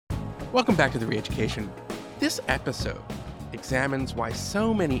Welcome back to The Re-Education. This episode examines why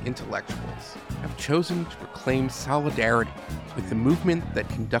so many intellectuals have chosen to proclaim solidarity with the movement that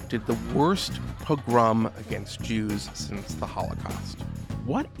conducted the worst pogrom against Jews since the Holocaust.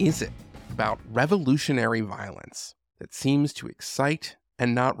 What is it about revolutionary violence that seems to excite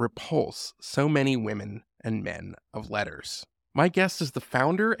and not repulse so many women and men of letters? My guest is the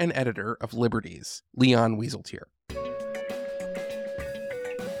founder and editor of Liberties, Leon Wieseltier.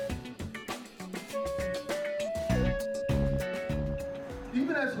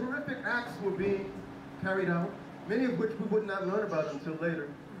 Even as horrific acts were being carried out, many of which we would not learn about until later,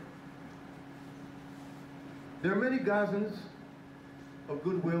 there are many Gazans of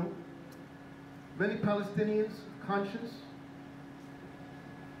goodwill, many Palestinians of conscience,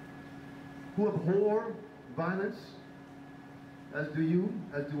 who abhor violence, as do you,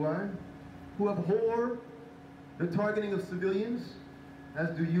 as do I, who abhor the targeting of civilians, as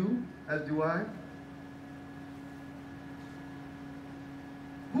do you, as do I,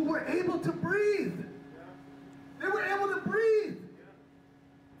 who were able to breathe. They were able to breathe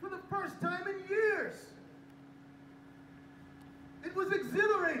for the first time in years. It was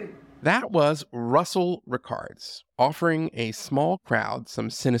exhilarating. That was Russell Ricards, offering a small crowd some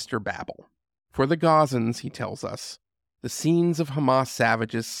sinister babble. For the Gazans, he tells us, the scenes of Hamas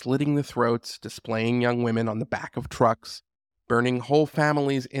savages slitting the throats, displaying young women on the back of trucks, burning whole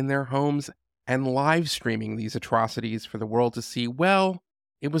families in their homes, and live streaming these atrocities for the world to see, well,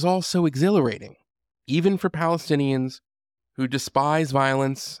 it was all so exhilarating, even for Palestinians who despise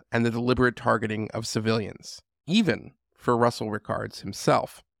violence and the deliberate targeting of civilians, even for Russell Ricards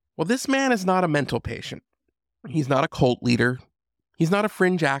himself. Well, this man is not a mental patient. He's not a cult leader. He's not a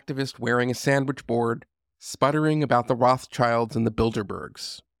fringe activist wearing a sandwich board, sputtering about the Rothschilds and the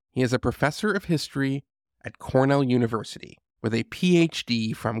Bilderbergs. He is a professor of history at Cornell University with a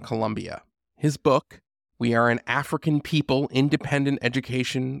PhD from Columbia. His book, We Are an African People, Independent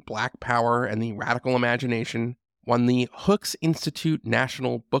Education, Black Power, and the Radical Imagination, won the Hooks Institute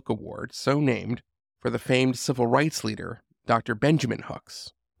National Book Award, so named, for the famed civil rights leader, Dr. Benjamin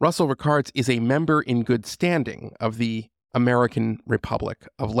Hooks. Russell Ricards is a member in good standing of the American Republic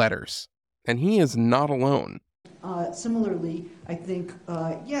of Letters, and he is not alone. Similarly, I think,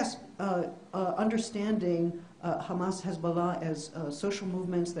 understanding Hamas, Hezbollah as social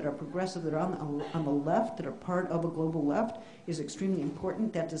movements that are progressive, that are on the left, that are part of a global left, is extremely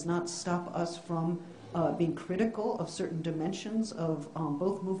important. That does not stop us from being critical of certain dimensions of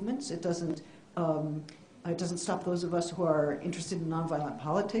both movements. It doesn't stop those of us who are interested in nonviolent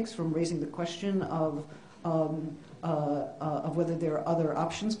politics from raising the question of whether there are other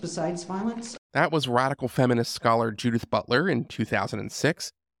options besides violence. That was radical feminist scholar Judith Butler in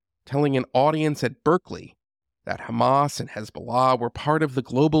 2006, telling an audience at Berkeley that Hamas and Hezbollah were part of the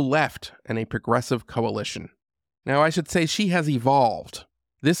global left and a progressive coalition. Now, I should say she has evolved.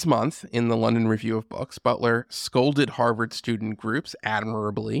 This month, in the London Review of Books, Butler scolded Harvard student groups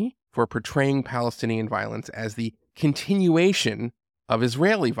admirably for portraying Palestinian violence as the continuation of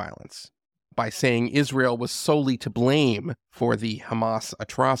Israeli violence, by saying Israel was solely to blame for the Hamas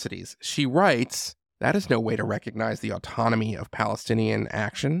atrocities. She writes, that is no way to recognize the autonomy of Palestinian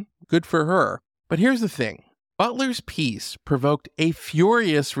action. Good for her. But here's the thing. Butler's piece provoked a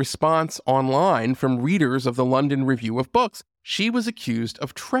furious response online from readers of the London Review of Books. She was accused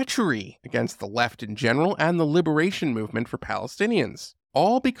of treachery against the left in general and the liberation movement for Palestinians,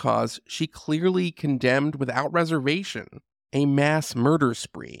 all because she clearly condemned without reservation a mass murder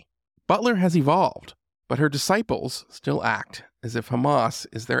spree. Butler has evolved, but her disciples still act as if Hamas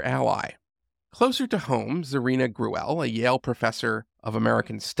is their ally. Closer to home, Zarina Gruel, a Yale professor of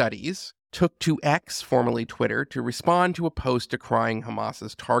American Studies, took to X, formerly Twitter, to respond to a post decrying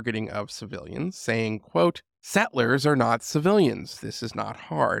Hamas's targeting of civilians, saying, quote, settlers are not civilians. This is not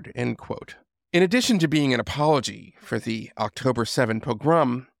hard, end quote. In addition to being an apology for the October 7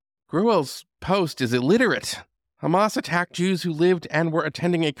 pogrom, Gruel's post is illiterate. Hamas attacked Jews who lived and were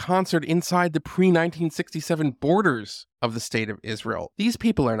attending a concert inside the pre-1967 borders of the State of Israel. These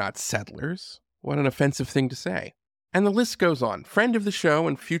people are not settlers. What an offensive thing to say. And the list goes on. Friend of the show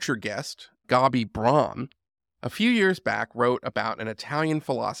and future guest, Gabi Braun, a few years back wrote about an Italian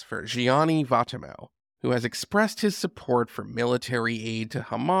philosopher, Gianni Vattimo, who has expressed his support for military aid to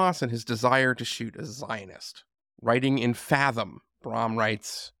Hamas and his desire to shoot a Zionist. Writing in Fathom, Braun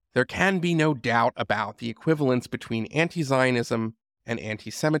writes, there can be no doubt about the equivalence between anti-Zionism and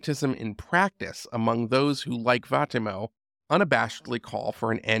anti-Semitism in practice among those who, like Vattimo, unabashedly call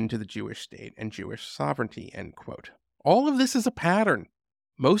for an end to the Jewish state and Jewish sovereignty, end quote. All of this is a pattern.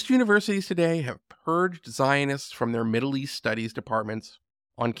 Most universities today have purged Zionists from their Middle East studies departments,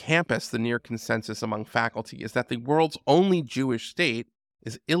 On campus, the near consensus among faculty is that the world's only Jewish state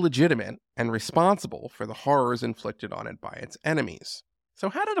is illegitimate and responsible for the horrors inflicted on it by its enemies. So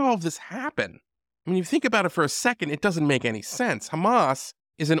how did all of this happen? When you think about it for a second, it doesn't make any sense. Hamas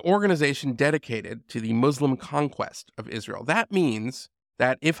is an organization dedicated to the Muslim conquest of Israel. That means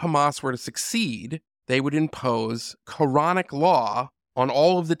that if Hamas were to succeed, they would impose Quranic law on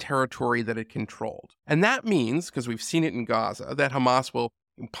all of the territory that it controlled. And that means, because we've seen it in Gaza, that Hamas will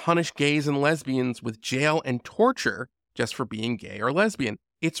punish gays and lesbians with jail and torture just for being gay or lesbian.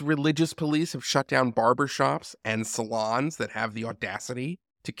 Its religious police have shut down barbershops and salons that have the audacity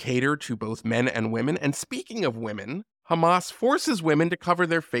to cater to both men and women. And speaking of women, Hamas forces women to cover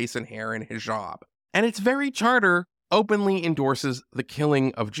their face and hair in hijab. And its very charter openly endorses the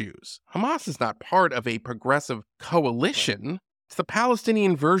killing of Jews. Hamas is not part of a progressive coalition. It's the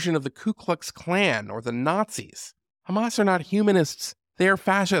Palestinian version of the Ku Klux Klan or the Nazis. Hamas are not humanists, they are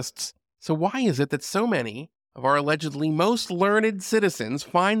fascists. So why is it that so many of our allegedly most learned citizens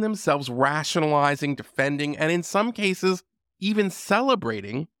find themselves rationalizing, defending, and in some cases, even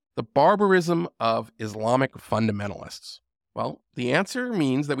celebrating the barbarism of Islamic fundamentalists? Well, the answer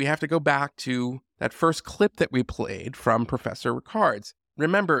means that we have to go back to that first clip that we played from Professor Ricard's.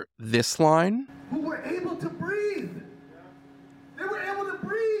 Remember this line? Who were able to breathe. They were able to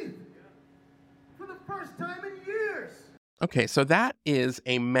breathe for the first time in years. Okay, so that is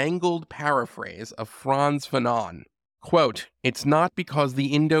a mangled paraphrase of Frantz Fanon. Quote, "It's not because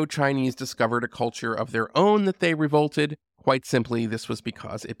the Indo-Chinese discovered a culture of their own that they revolted. Quite simply, this was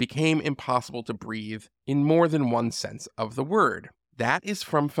because it became impossible to breathe in more than one sense of the word." That is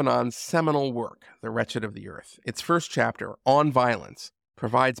from Fanon's seminal work, The Wretched of the Earth. Its first chapter, On Violence,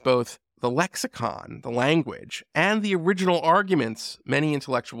 provides both the lexicon, the language, and the original arguments many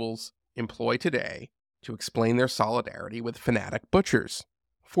intellectuals employ today to explain their solidarity with fanatic butchers.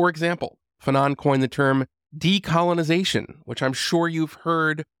 For example, Fanon coined the term decolonization, which I'm sure you've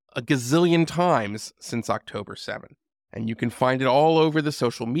heard a gazillion times since October 7. And you can find it all over the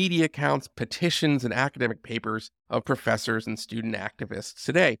social media accounts, petitions, and academic papers of professors and student activists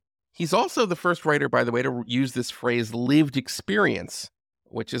today. He's also the first writer, by the way, to use this phrase lived experience,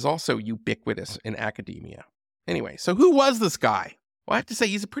 which is also ubiquitous in academia. Anyway, so who was this guy? Well, I have to say,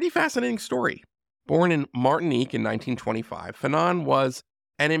 he's a pretty fascinating story. Born in Martinique in 1925, Fanon was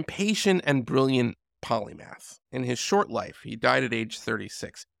an impatient and brilliant polymath. In his short life, he died at age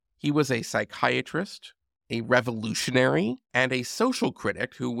 36. He was a psychiatrist, a revolutionary, and a social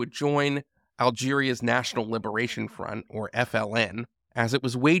critic who would join Algeria's National Liberation Front, or FLN, as it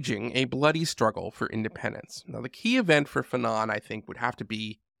was waging a bloody struggle for independence. Now, the key event for Fanon, I think, would have to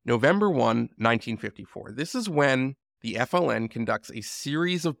be November 1, 1954. This is when the FLN conducts a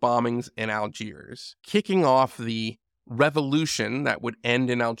series of bombings in Algiers, kicking off the revolution that would end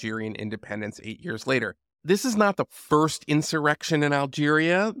in Algerian independence 8 years later. This is not the first insurrection in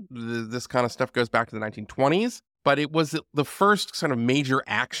Algeria. This kind of stuff goes back to the 1920s, but it was the first sort of major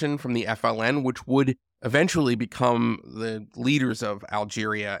action from the FLN, which would eventually become the leaders of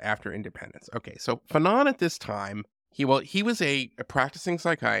Algeria after independence. Okay, so Fanon at this time, he was a practicing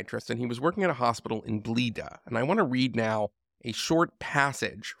psychiatrist, and he was working at a hospital in Blida. And I want to read now a short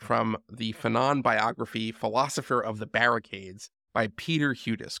passage from the Fanon biography, Philosopher of the Barricades, by Peter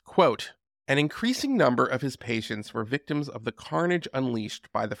Hudis. Quote, "An increasing number of his patients were victims of the carnage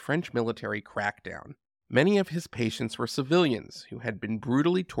unleashed by the French military crackdown. Many of his patients were civilians who had been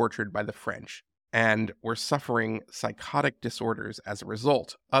brutally tortured by the French and were suffering psychotic disorders as a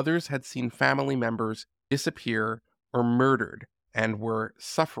result. Others had seen family members disappear or murdered and were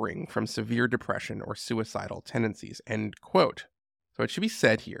suffering from severe depression or suicidal tendencies." End quote. So it should be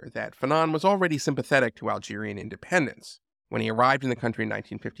said here that Fanon was already sympathetic to Algerian independence. When he arrived in the country in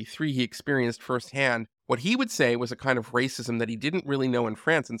 1953, he experienced firsthand what he would say was a kind of racism that he didn't really know in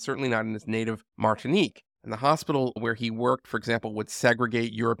France, and certainly not in his native Martinique. And the hospital where he worked, for example, would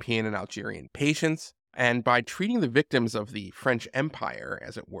segregate European and Algerian patients. And by treating the victims of the French Empire,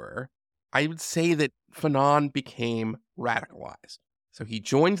 as it were, I would say that Fanon became radicalized. So he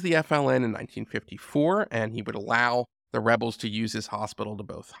joins the FLN in 1954, and he would allow the rebels to use his hospital to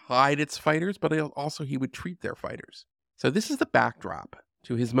both hide its fighters, but also he would treat their fighters. So this is the backdrop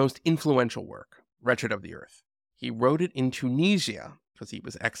to his most influential work, Wretched of the Earth. He wrote it in Tunisia, because he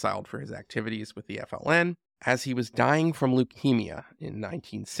was exiled for his activities with the FLN, as he was dying from leukemia in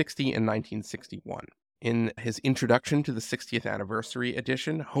 1960 and 1961. In his introduction to the 60th anniversary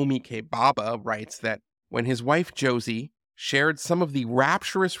edition, Homi K. Baba writes that when his wife Josie shared some of the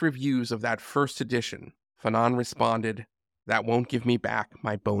rapturous reviews of that first edition, Fanon responded, "That won't give me back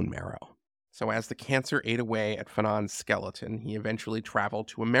my bone marrow." So as the cancer ate away at Fanon's skeleton, he eventually traveled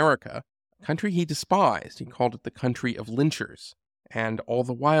to America, a country he despised. He called it the country of lynchers. And all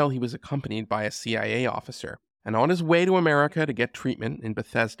the while, he was accompanied by a CIA officer. And on his way to America to get treatment in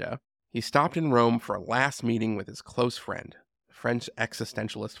Bethesda, he stopped in Rome for a last meeting with his close friend, the French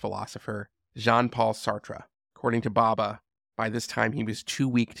existentialist philosopher Jean-Paul Sartre. According to Baba, by this time he was too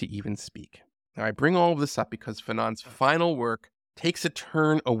weak to even speak. Now, I bring all of this up because Fanon's final work takes a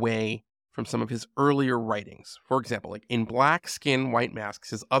turn away from some of his earlier writings. For example, like in Black Skin, White Masks,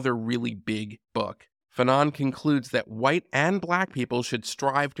 his other really big book, Fanon concludes that white and black people should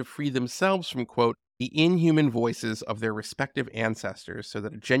strive to free themselves from, quote, the inhuman voices of their respective ancestors so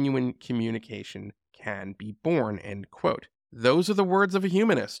that a genuine communication can be born, end quote. Those are the words of a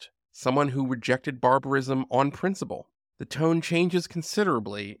humanist, someone who rejected barbarism on principle. The tone changes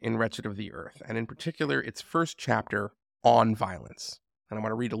considerably in Wretched of the Earth, and in particular its first chapter on violence. And I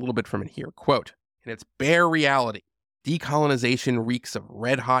want to read a little bit from it here. Quote, in its bare reality, decolonization reeks of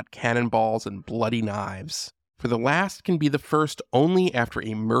red-hot cannonballs and bloody knives. For the last can be the first only after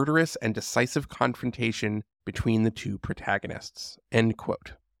a murderous and decisive confrontation between the two protagonists. End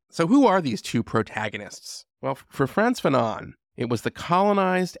quote. So who are these two protagonists? Well, for Frantz Fanon, it was the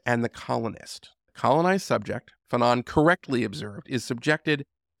colonized and the colonist. The colonized subject, Fanon correctly observed, is subjected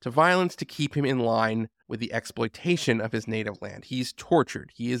to violence to keep him in line with the exploitation of his native land. He's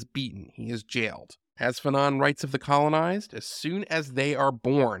tortured, he is beaten, he is jailed. As Fanon writes of the colonized, as soon as they are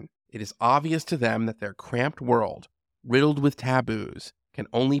born, it is obvious to them that their cramped world, riddled with taboos, can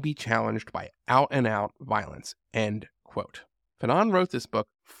only be challenged by out-and-out violence. End quote. Fanon wrote this book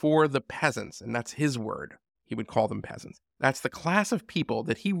for the peasants, and that's his word. He would call them peasants. That's the class of people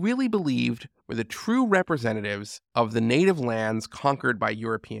that he really believed were the true representatives of the native lands conquered by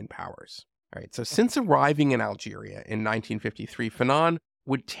European powers. All right, so since arriving in Algeria in 1953, Fanon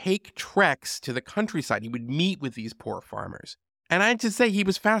would take treks to the countryside. He would meet with these poor farmers. And I have to say, he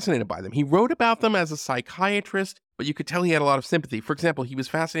was fascinated by them. He wrote about them as a psychiatrist, but you could tell he had a lot of sympathy. For example, he was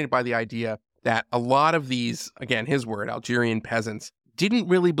fascinated by the idea that a lot of these, again, his word, Algerian peasants, didn't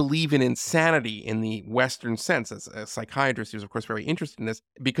really believe in insanity in the Western sense. As a psychiatrist, he was, of course, very interested in this,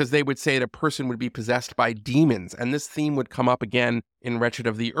 because they would say that a person would be possessed by demons. And this theme would come up again in Wretched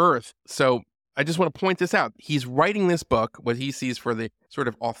of the Earth. So I just want to point this out. He's writing this book, what he sees for the sort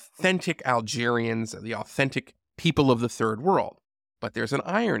of authentic Algerians, the authentic people of the Third World. But there's an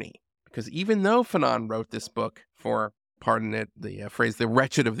irony, because even though Fanon wrote this book for, pardon it, the phrase, the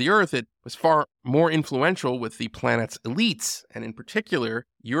Wretched of the Earth, it was far more influential with the planet's elites, and in particular,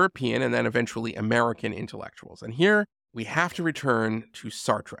 European and then eventually American intellectuals. And here we have to return to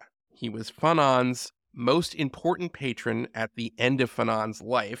Sartre. He was Fanon's most important patron at the end of Fanon's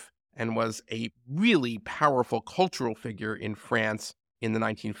life, and was a really powerful cultural figure in France in the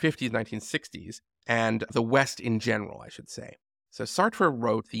 1950s, 1960s, and the West in general, I should say. So Sartre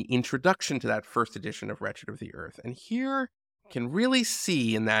wrote the introduction to that first edition of Wretched of the Earth. And here you can really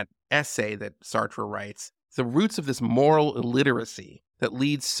see in that essay that Sartre writes the roots of this moral illiteracy that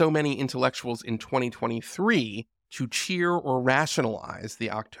leads so many intellectuals in 2023 to cheer or rationalize the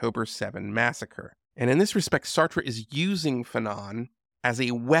October 7 massacre. And in this respect, Sartre is using Fanon as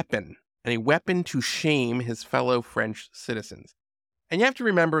a weapon, and a weapon to shame his fellow French citizens. And you have to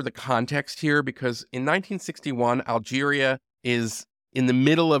remember the context here, because in 1961, Algeria is in the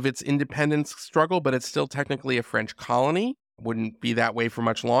middle of its independence struggle, but it's still technically a French colony. Wouldn't be that way for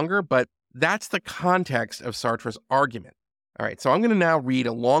much longer, but that's the context of Sartre's argument. All right, so I'm going to now read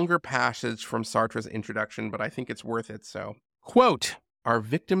a longer passage from Sartre's introduction, but I think it's worth it. So, quote, our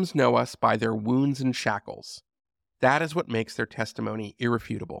victims know us by their wounds and shackles. That is what makes their testimony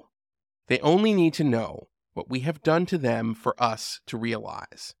irrefutable. They only need to know what we have done to them for us to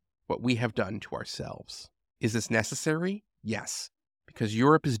realize what we have done to ourselves. Is this necessary? Yes, because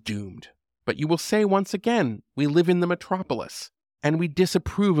Europe is doomed. But you will say once again, we live in the metropolis, and we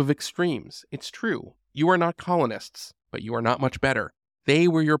disapprove of extremes. It's true. You are not colonists, but you are not much better. They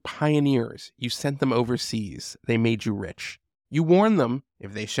were your pioneers. You sent them overseas. They made you rich. You warned them,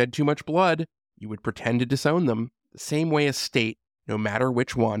 if they shed too much blood, you would pretend to disown them, the same way a state, no matter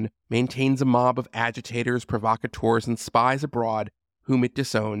which one, maintains a mob of agitators, provocateurs, and spies abroad whom it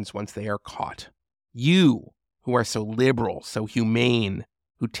disowns once they are caught. You, who are so liberal, so humane,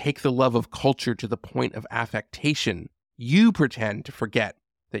 who take the love of culture to the point of affectation, you pretend to forget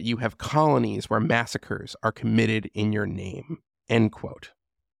that you have colonies where massacres are committed in your name. End quote.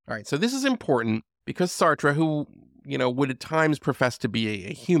 All right, so this is important because Sartre, who, would at times profess to be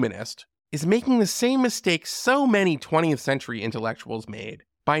a humanist, is making the same mistake so many 20th century intellectuals made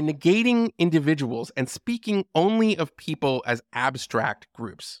by negating individuals and speaking only of people as abstract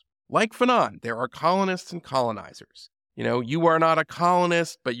groups. Like Fanon, there are colonists and colonizers. You are not a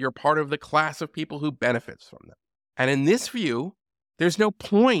colonist, but you're part of the class of people who benefits from them. And in this view, there's no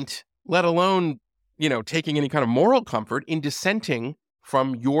point, let alone, taking any kind of moral comfort in dissenting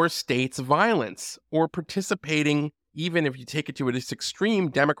from your state's violence or participating, even if you take it to this extreme,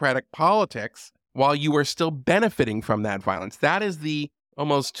 democratic politics while you are still benefiting from that violence. That is the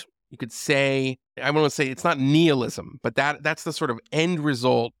almost, you could say, I want to say it's not nihilism, but that's the sort of end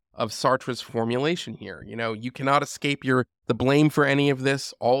result of Sartre's formulation here. You cannot escape the blame for any of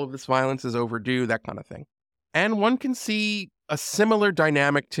this. All of this violence is overdue, that kind of thing. And one can see a similar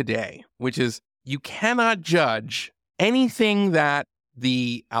dynamic today, which is you cannot judge anything that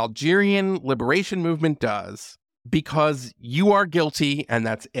the Algerian liberation movement does because you are guilty and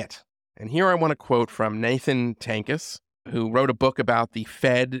that's it. And here I want to quote from Nathan Tankis, who wrote a book about the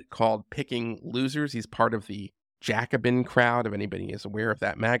Fed called Picking Losers. He's part of the Jacobin crowd, if anybody is aware of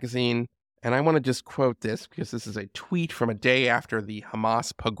that magazine. And I want to just quote this because this is a tweet from a day after the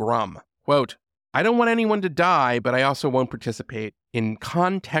Hamas pogrom. Quote, "I don't want anyone to die, but I also won't participate in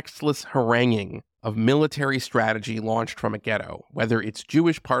contextless haranguing of military strategy launched from a ghetto, whether it's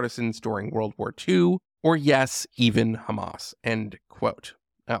Jewish partisans during World War II or, yes, even Hamas." End quote.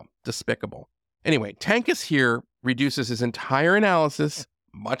 Oh, despicable. Anyway, Tankis here reduces his entire analysis,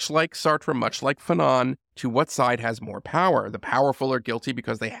 much like Sartre, much like Fanon, to what side has more power. The powerful are guilty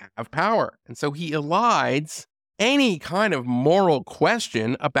because they have power. And so he elides any kind of moral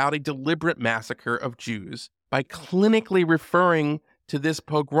question about a deliberate massacre of Jews by clinically referring to this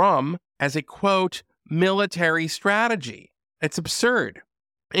pogrom as a, quote, military strategy. It's absurd.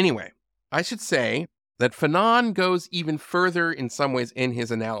 Anyway, I should say that Fanon goes even further in some ways in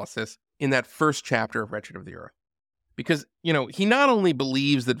his analysis in that first chapter of Wretched of the Earth. Because, he not only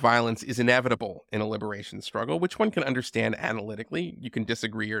believes that violence is inevitable in a liberation struggle, which one can understand analytically. You can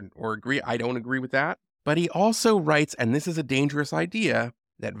disagree or agree. I don't agree with that. But he also writes, and this is a dangerous idea,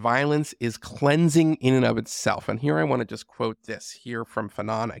 that violence is cleansing in and of itself. And here I want to just quote this here from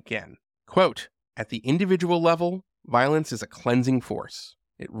Fanon again. Quote, "At the individual level, violence is a cleansing force.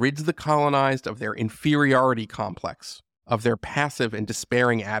 It rids the colonized of their inferiority complex, of their passive and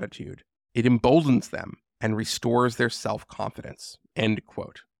despairing attitude. It emboldens them and restores their self-confidence." End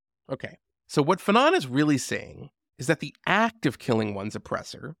quote. Okay, so what Fanon is really saying is that the act of killing one's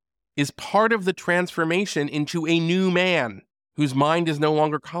oppressor is part of the transformation into a new man whose mind is no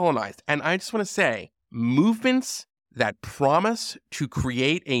longer colonized. And I just want to say, movements that promise to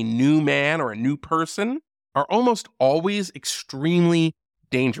create a new man or a new person are almost always extremely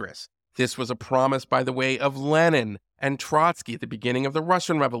dangerous. This was a promise, by the way, of Lenin and Trotsky at the beginning of the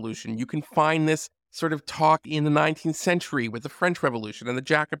Russian Revolution. You can find this sort of talk in the 19th century with the French Revolution and the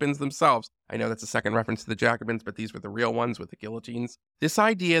Jacobins themselves. I know that's a second reference to the Jacobins, but these were the real ones with the guillotines. This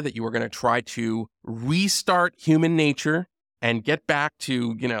idea that you were going to try to restart human nature and get back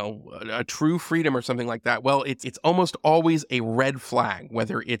to, a true freedom or something like that, well, it's almost always a red flag,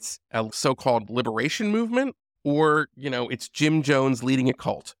 whether it's a so-called liberation movement or, it's Jim Jones leading a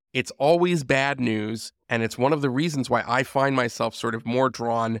cult. It's always bad news, and it's one of the reasons why I find myself sort of more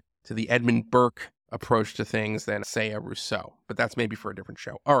drawn to the Edmund Burke approach to things than, say, a Rousseau. But that's maybe for a different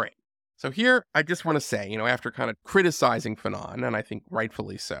show. All right. So here, I just want to say, after kind of criticizing Fanon, and I think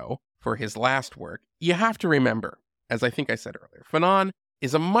rightfully so, for his last work, you have to remember, as I think I said earlier, Fanon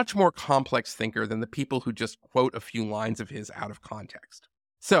is a much more complex thinker than the people who just quote a few lines of his out of context.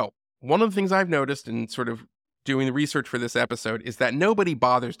 So, one of the things I've noticed in sort of doing the research for this episode is that nobody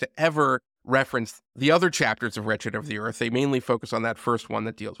bothers to ever reference the other chapters of Wretched of the Earth. They mainly focus on that first one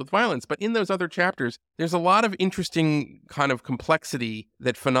that deals with violence. But in those other chapters, there's a lot of interesting kind of complexity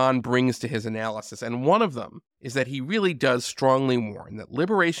that Fanon brings to his analysis. And one of them is that he really does strongly warn that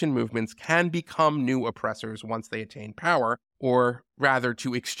liberation movements can become new oppressors once they attain power, or rather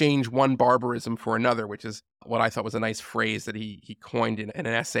to exchange one barbarism for another, which is what I thought was a nice phrase that he coined in an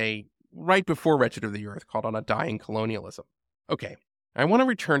essay right before Wretched of the Earth called On a Dying Colonialism. Okay, I want to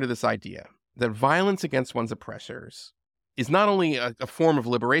return to this idea that violence against one's oppressors is not only a form of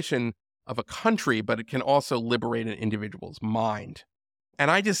liberation of a country, but it can also liberate an individual's mind. And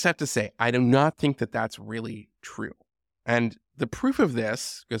I just have to say, I do not think that that's really true. And the proof of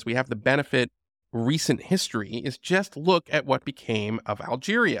this, because we have the benefit of recent history, is just look at what became of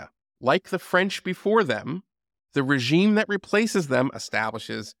Algeria. Like the French before them, the regime that replaces them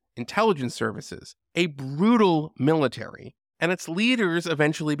establishes intelligence services, a brutal military, and its leaders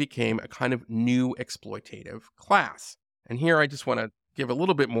eventually became a kind of new exploitative class. And here I just want to give a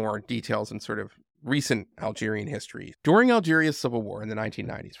little bit more details in sort of recent Algerian history. During Algeria's civil war in the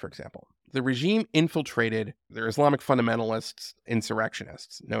 1990s, for example, the regime infiltrated their Islamic fundamentalist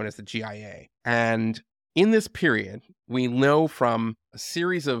insurrectionists, known as the GIA. And in this period, we know from a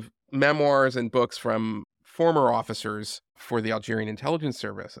series of memoirs and books from former officers for the Algerian intelligence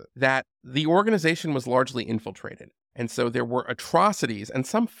service that the organization was largely infiltrated. And so there were atrocities, and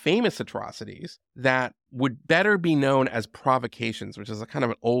some famous atrocities, that would better be known as provocations, which is a kind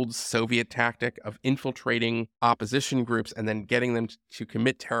of an old Soviet tactic of infiltrating opposition groups and then getting them to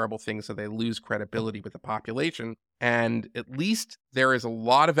commit terrible things so they lose credibility with the population. And at least there is a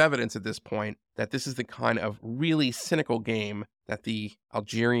lot of evidence at this point that this is the kind of really cynical game that the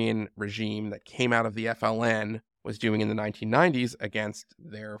Algerian regime that came out of the FLN was doing in the 1990s against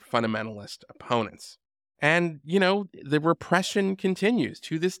their fundamentalist opponents. And, the repression continues.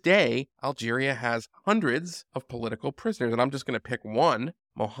 To this day, Algeria has hundreds of political prisoners. And I'm just going to pick one,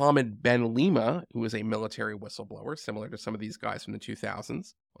 Mohammed Ben Lima, who is a military whistleblower, similar to some of these guys from the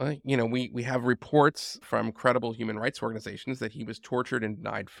 2000s. We have reports from credible human rights organizations that he was tortured and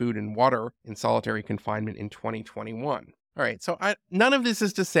denied food and water in solitary confinement in 2021. All right, so none of this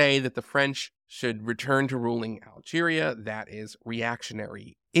is to say that the French should return to ruling Algeria. That is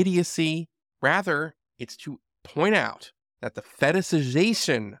reactionary idiocy. Rather, it's to point out that the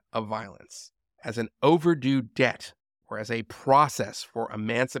fetishization of violence as an overdue debt or as a process for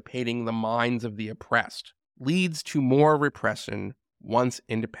emancipating the minds of the oppressed leads to more repression once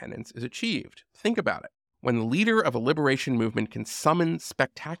independence is achieved. Think about it. When the leader of a liberation movement can summon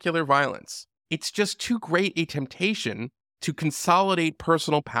spectacular violence, it's just too great a temptation to consolidate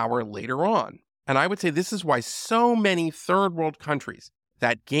personal power later on. And I would say this is why so many third world countries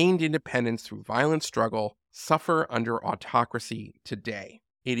that gained independence through violent struggle suffer under autocracy today.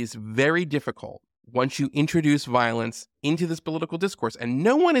 It is very difficult once you introduce violence into this political discourse. And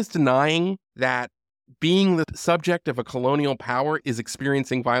no one is denying that being the subject of a colonial power is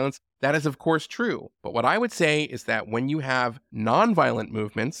experiencing violence. That is, of course, true. But what I would say is that when you have nonviolent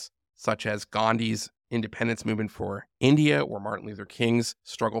movements, such as Gandhi's independence movement for India or Martin Luther King's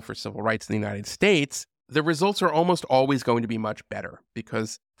struggle for civil rights in the United States, the results are almost always going to be much better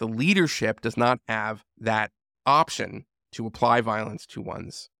because the leadership does not have that option to apply violence to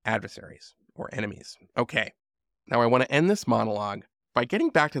one's adversaries or enemies. Okay, now I want to end this monologue by getting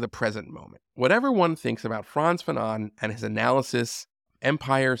back to the present moment. Whatever one thinks about Frantz Fanon and his analysis of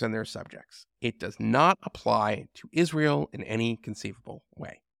empires and their subjects, it does not apply to Israel in any conceivable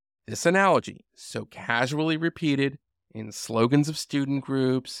way. This analogy, so casually repeated in slogans of student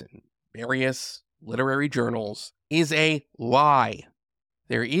groups and various literary journals, is a lie.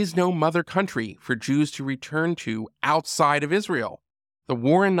 There is no mother country for Jews to return to outside of Israel. The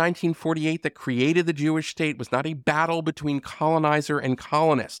war in 1948 that created the Jewish state was not a battle between colonizer and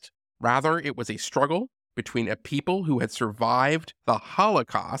colonist. Rather, it was a struggle between a people who had survived the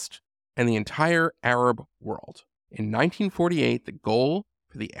Holocaust and the entire Arab world. In 1948, the goal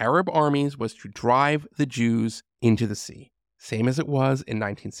for the Arab armies was to drive the Jews into the sea, same as it was in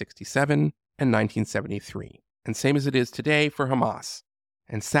 1967 and 1973, and same as it is today for Hamas.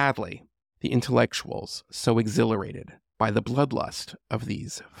 And sadly, the intellectuals so exhilarated by the bloodlust of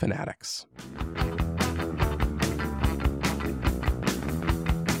these fanatics.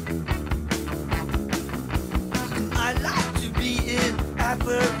 I like to be in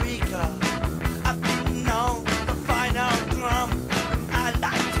Africa. I've been known to find out drum. I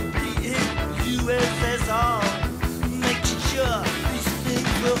like to be in USSR, making sure these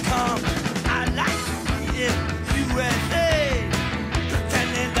things will come. I like to be in USA,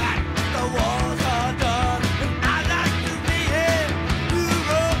 pretending that the wars are done. I like to be in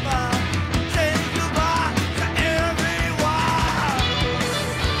Europa, saying goodbye to everyone.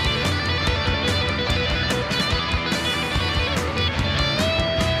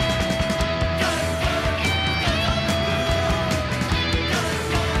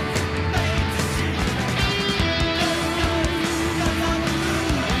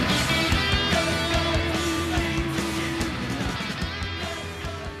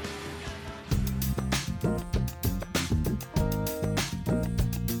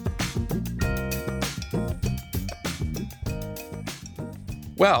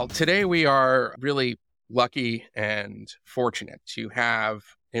 Well, today we are really lucky and fortunate to have,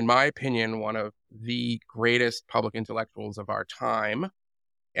 in my opinion, one of the greatest public intellectuals of our time,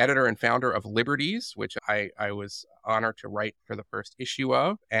 editor and founder of Liberties, which I was honored to write for the first issue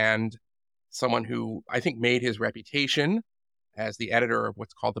of, and someone who I think made his reputation as the editor of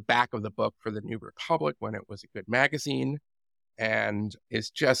what's called the back of the book for the New Republic when it was a good magazine, and is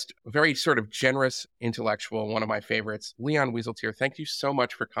just a very sort of generous intellectual, one of my favorites. Leon Wieseltier, thank you so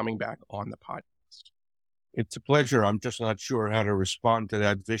much for coming back on the podcast. It's a pleasure. I'm just not sure how to respond to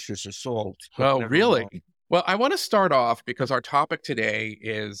that vicious assault. But Oh, never really? mind. Well, I want to start off because our topic today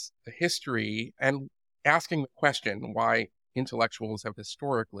is the history and asking the question why intellectuals have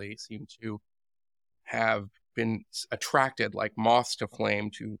historically seemed to have been attracted like moths to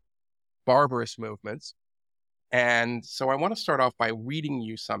flame to barbarous movements. And so I want to start off by reading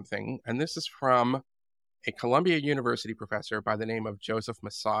you something. And this is from a Columbia University professor by the name of Joseph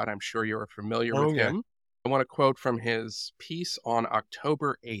Massad. I'm sure you're familiar Oh, with yeah. him. I want to quote from his piece on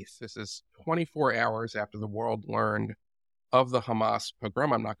October 8th. This is 24 hours after the world learned of the Hamas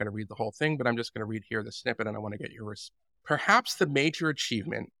pogrom. I'm not going to read the whole thing, but I'm just going to read here the snippet and I want to get yours. Perhaps the major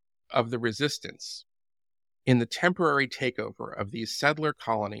achievement of the resistance in the temporary takeover of these settler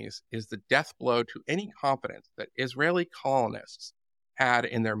colonies is the death blow to any confidence that Israeli colonists had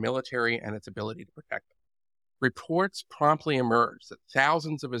in their military and its ability to protect them. Reports promptly emerged that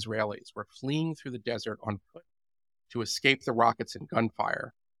thousands of Israelis were fleeing through the desert on foot to escape the rockets and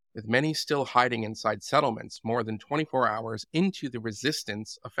gunfire, with many still hiding inside settlements more than 24 hours into the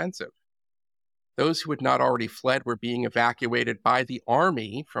resistance offensive. Those who had not already fled were being evacuated by the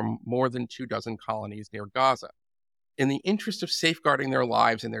army from more than 24 colonies near Gaza. In the interest of safeguarding their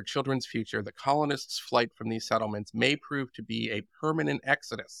lives and their children's future, the colonists' flight from these settlements may prove to be a permanent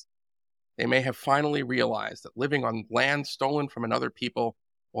exodus. They may have finally realized that living on land stolen from another people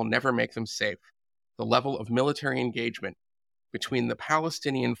will never make them safe. The level of military engagement between the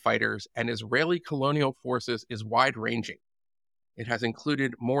Palestinian fighters and Israeli colonial forces is wide-ranging. It has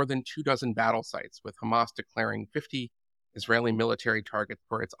included more than 24 battle sites, with Hamas declaring 50 Israeli military targets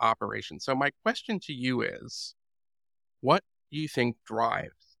for its operation. So my question to you is, what do you think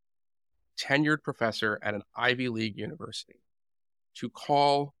drives a tenured professor at an Ivy League university to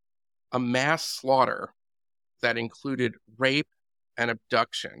call a mass slaughter that included rape and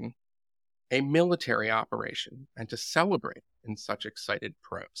abduction a military operation, and to celebrate in such excited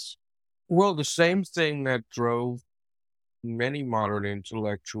prose? Well, the same thing that drove many modern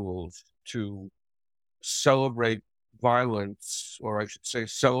intellectuals to celebrate violence, or I should say,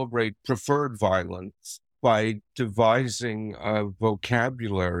 celebrate preferred violence by devising a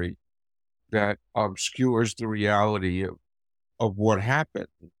vocabulary that obscures the reality of what happened.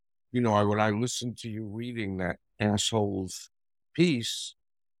 You know, when I listened to you reading that asshole's piece,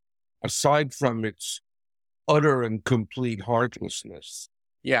 aside from its utter and complete heartlessness,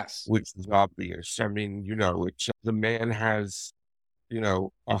 Yes. which is obvious. I mean, you know, it's the man has, you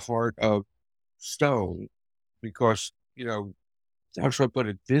know, a heart of stone because, you know, how should I put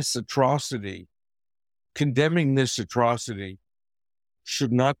it? This atrocity, condemning this atrocity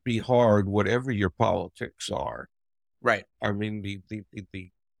should not be hard, whatever your politics are. Right. I mean,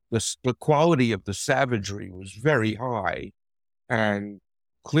 the quality of the savagery was very high, and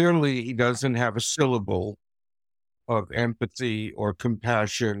clearly he doesn't have a syllable of empathy or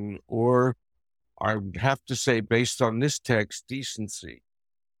compassion, or I would have to say, based on this text, decency.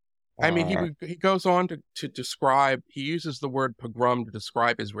 I mean, he goes on to describe, he uses the word pogrom to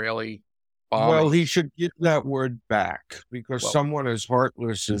describe Israeli bombing. Well, he should get that word back, because Well- someone as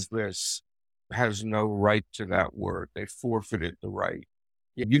heartless as this has no right to that word. They forfeited the right.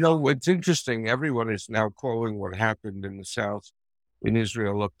 Yeah. You know, what's interesting, everyone is now calling what happened in the South in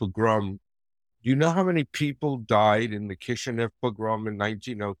Israel a pogrom. Do you know how many people died in the Kishinev pogrom in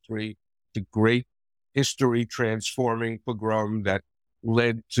 1903? The great history-transforming pogrom that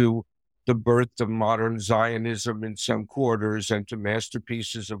led to the birth of modern Zionism in some quarters and to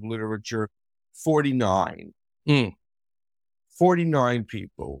masterpieces of literature. 49. 49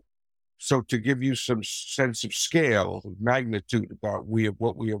 people. So to give you some sense of scale, of magnitude about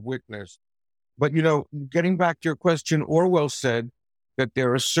what we have witnessed. But, you know, getting back to your question, Orwell said that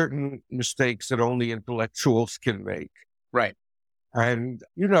there are certain mistakes that only intellectuals can make. Right. And,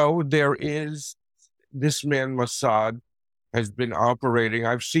 you know, there is this man, Mossad, has been operating.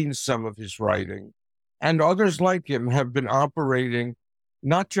 I've seen some of his writing, and others like him have been operating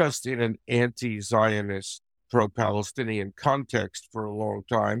not just in an anti-Zionist, pro-Palestinian context for a long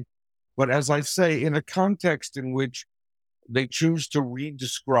time, but as I say, in a context in which they choose to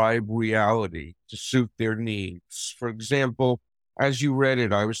redescribe reality to suit their needs. For example, as you read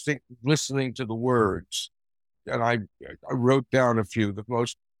it, I was listening to the words, and I wrote down a few. The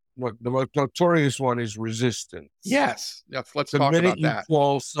most notorious one is resistance. Yes. Let's The talk minute about you that.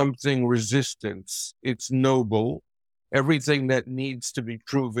 call something resistance, it's noble. Everything that needs to be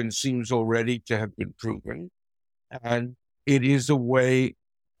proven seems already to have been proven. And it is a way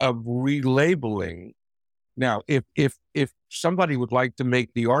of relabeling. Now, if somebody would like to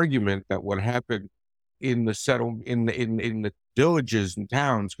make the argument that what happened in the villages and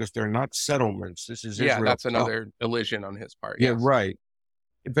towns because they're not settlements. This is Yeah, Israel. that's another elision on his part. Yeah, Yes. right.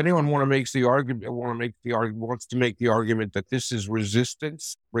 If anyone wants to make the argument that this is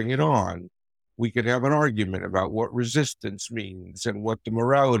resistance, bring it on. We could have an argument about what resistance means and what the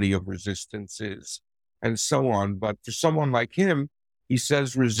morality of resistance is, and so on. But for someone like him, he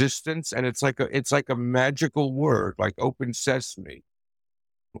says resistance, and it's like a magical word, like open sesame.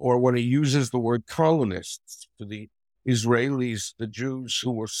 Or when he uses the word colonists for the Israelis, the Jews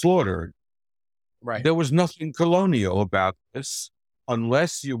who were slaughtered, Right. there was nothing colonial about this,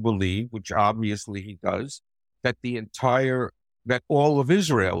 unless you believe, which obviously he does, that that all of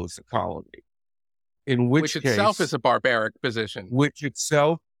Israel is a colony. In which case, itself is a barbaric position. Which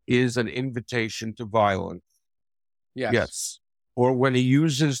itself is an invitation to violence. Yes. Or when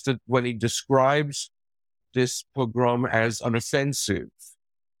he describes this pogrom as an offensive.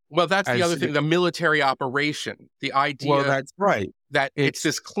 Well, that's the other thing, the military operation, the idea. Well, that's right. That it's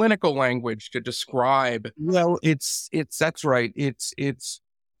this clinical language to describe. Well, that's right.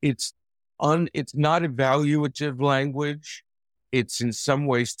 It's not evaluative language. It's in some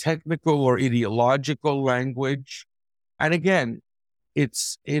ways technical or ideological language. And again,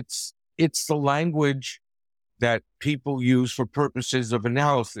 it's the language that people use for purposes of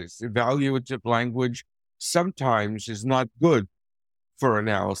analysis. Evaluative language sometimes is not good for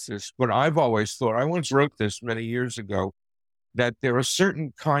analysis, but I've always thought, I once wrote this many years ago, that there are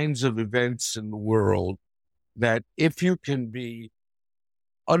certain kinds of events in the world that if you can be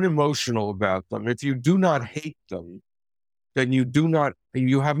unemotional about them, if you do not hate them, then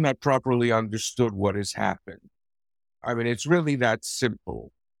you have not properly understood what has happened. I mean, it's really that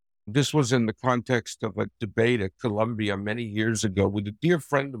simple. This was in the context of a debate at Columbia many years ago with a dear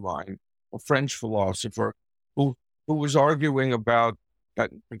friend of mine, a French philosopher, who was arguing about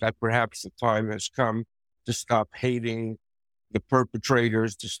that perhaps the time has come to stop hating the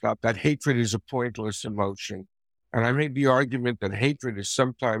perpetrators, to stop that hatred is a pointless emotion. And I made the argument that hatred is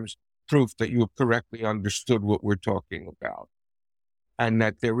sometimes proof that you have correctly understood what we're talking about. And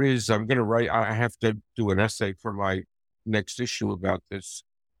that I have to do an essay for my next issue about this,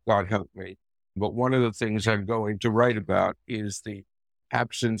 God help me. But one of the things I'm going to write about is the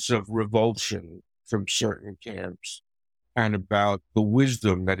absence of revulsion from certain camps and about the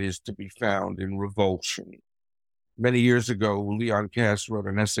wisdom that is to be found in revulsion. Many years ago, Leon Cass wrote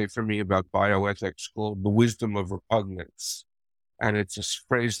an essay for me about bioethics called The Wisdom of Repugnance. And it's a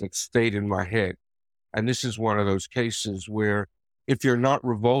phrase that stayed in my head. And this is one of those cases where if you're not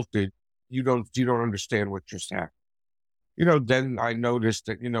revolted, you don't understand what just happened. Then I noticed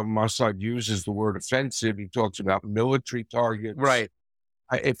that, Mossad uses the word offensive. He talks about military targets. Right.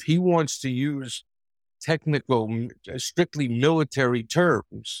 If he wants to use technical, strictly military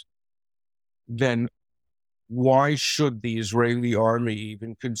terms, then why should the Israeli army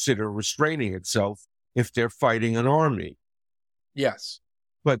even consider restraining itself if they're fighting an army? Yes.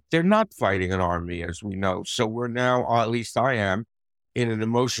 But they're not fighting an army, as we know. So we're now, or at least I am, in an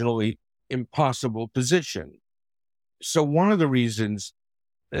emotionally impossible position. So one of the reasons,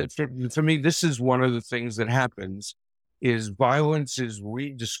 for me, this is one of the things that happens, is violence is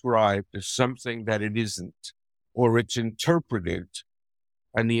re-described as something that it isn't, or it's interpreted,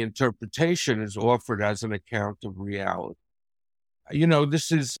 and the interpretation is offered as an account of reality.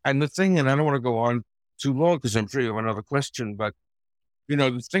 This is, and the thing, and I don't want to go on too long because I'm sure you have another question, but,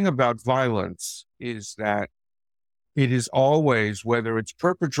 the thing about violence is that it is always, whether its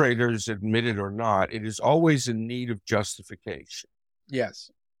perpetrators admit it or not, it is always in need of justification. Yes.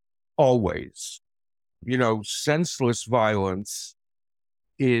 Always. Senseless violence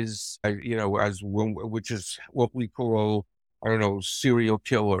is, which is what we call, serial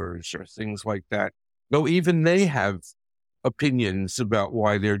killers or things like that. Though even they have opinions about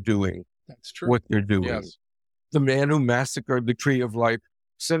why they're doing what they're doing. Yes. The man who massacred the Tree of Life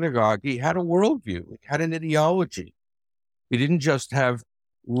synagogue, he had a worldview, he had an ideology. He didn't just have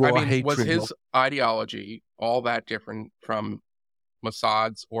raw hatred. Was his ideology all that different from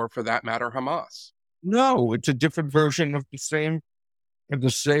Mossad's, or for that matter, Hamas? No, it's a different version of the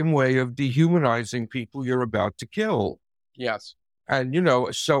same way of dehumanizing people you're about to kill. Yes. And,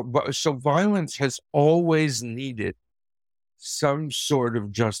 so violence has always needed some sort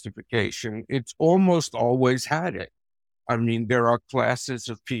of justification. It's almost always had it. I mean, there are classes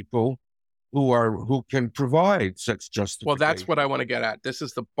of people who can provide such justification. Well, that's what I want to get at. This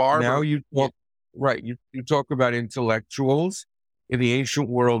is the barber. Now you talk about intellectuals. In the ancient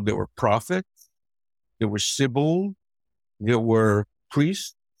world, there were prophets, there were sibyl, there were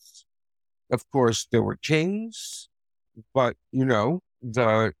priests, of course, there were kings, but the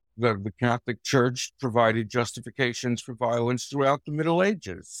the Catholic Church provided justifications for violence throughout the Middle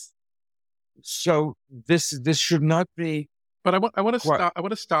Ages. So this should not be. But I want to quite, stop. I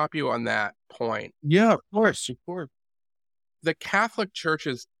want to stop you on that point. Yeah, of course. The Catholic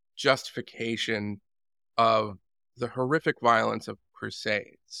Church's justification of the horrific violence of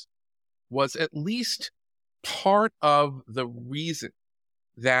Crusades was at least part of the reason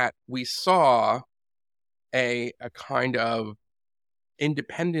that we saw a kind of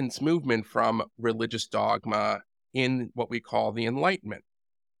independence movement from religious dogma in what we call the Enlightenment.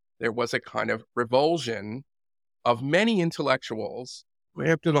 There was a kind of revulsion of many intellectuals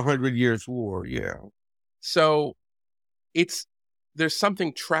After the 100 Years' War, yeah. So there's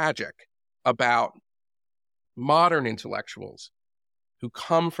something tragic about modern intellectuals who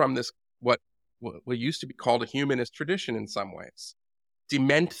come from this what used to be called a humanist tradition in some ways,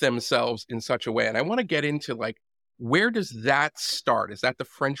 dement themselves in such a way. And I want to get into, like, where does that start? Is that the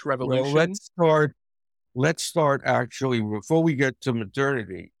French Revolution? Well, let's start actually, before we get to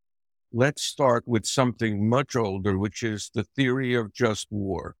modernity, let's start with something much older, which is the theory of just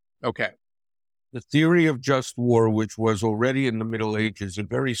war. Okay. The theory of just war, which was already in the Middle Ages a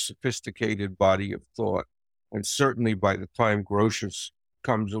very sophisticated body of thought, and certainly by the time Grotius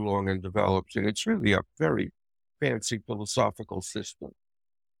comes along and develops it, it's really a very fancy philosophical system,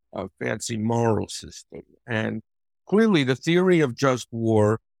 a fancy moral system. And clearly the theory of just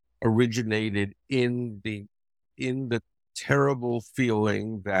war originated in the terrible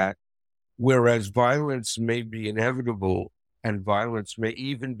feeling that whereas violence may be inevitable and violence may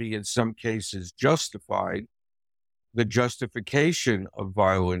even be in some cases justified, the justification of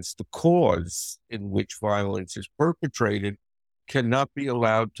violence, the cause in which violence is perpetrated, cannot be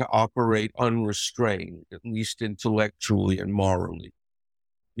allowed to operate unrestrained, at least intellectually and morally.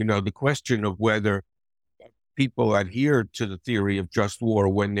 You know, the question of whether people adhere to the theory of just war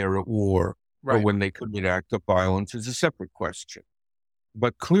when they're at war or when they commit acts of violence is a separate question.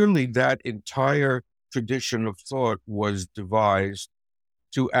 But clearly that entire tradition of thought was devised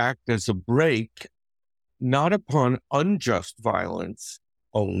to act as a brake, not upon unjust violence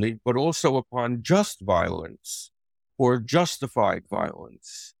only, but also upon just violence or justified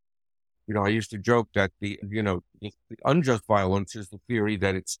violence. You know, I used to joke that the unjust violence is the theory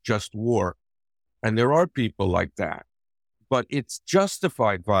that it's just war. And there are people like that. But it's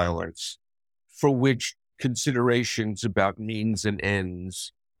justified violence for which considerations about means and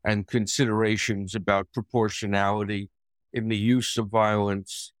ends and considerations about proportionality in the use of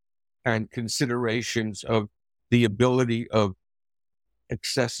violence and considerations of the ability of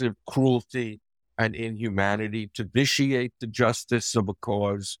excessive cruelty and inhumanity to vitiate the justice of a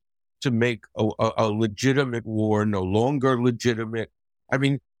cause, to make a legitimate war no longer legitimate. I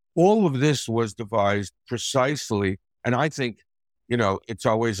mean, all of this was devised precisely, and I think, you know, it's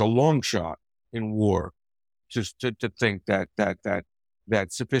always a long shot in war just to think that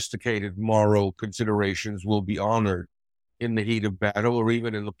sophisticated moral considerations will be honored in the heat of battle or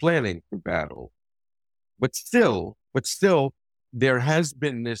even in the planning for battle. But still, there has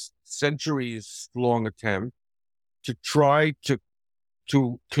been this centuries-long attempt to try to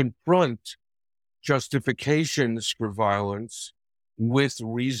confront justifications for violence with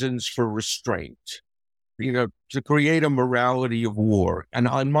reasons for restraint, you know, to create a morality of war. And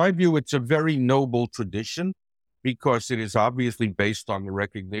in my view, it's a very noble tradition because it is obviously based on the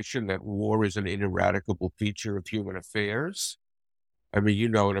recognition that war is an ineradicable feature of human affairs. I mean, you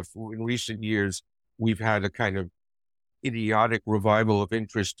know, in recent years, we've had a kind of idiotic revival of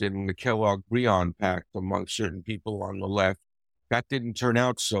interest in the Kellogg-Briand Pact among certain people on the left. That didn't turn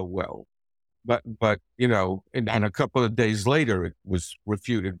out so well. But you know, and a couple of days later, it was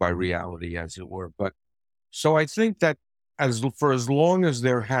refuted by reality, as it were. But so I think that for as long as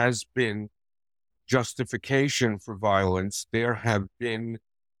there has been justification for violence, there have been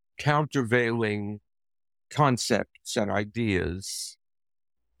countervailing concepts and ideas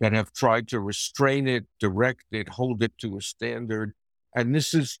that have tried to restrain it, direct it, hold it to a standard. And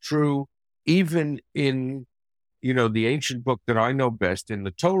this is true even in, you know, the ancient book that I know best, in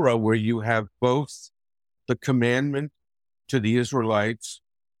the Torah, where you have both the commandment to the Israelites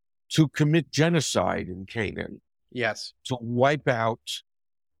to commit genocide in Canaan. Yes. To wipe out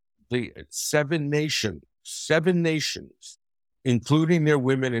the seven nations, including their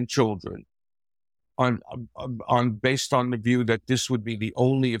women and children, based on the view that this would be the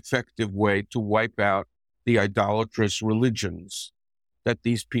only effective way to wipe out the idolatrous religions that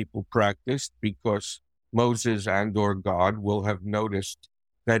these people practiced, because Moses and/or God will have noticed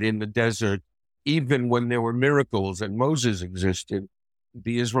that in the desert, even when there were miracles and Moses existed,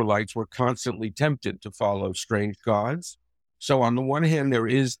 the Israelites were constantly tempted to follow strange gods. So on the one hand, there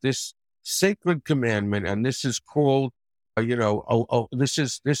is this sacred commandment, and this is called, this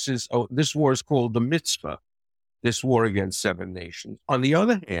war is called the mitzvah, this war against 7 nations. On the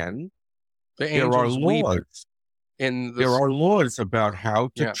other hand, The there are angels weep laws. in There this. are laws about how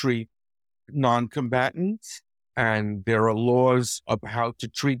to Yeah. treat non-combatants, and there are laws of how to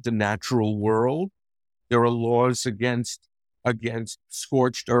treat the natural world. There are laws against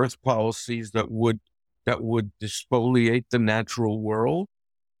scorched earth policies that would despoliate the natural world.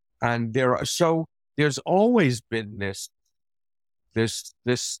 And there's always been this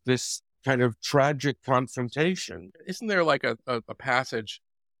kind of tragic confrontation. Isn't there like a passage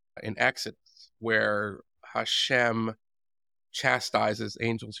in Exodus where Hashem chastises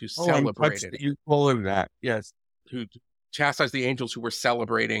angels who celebrated, You call him that, yes. who chastised the angels who were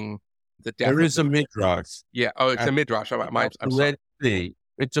celebrating the death? There is a midrash. Yeah. Oh, it's a midrash. I'm sorry. Red Sea.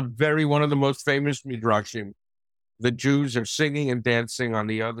 It's one of the most famous midrashim. The Jews are singing and dancing on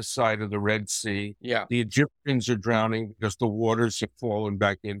the other side of the Red Sea. Yeah. The Egyptians are drowning because the waters have fallen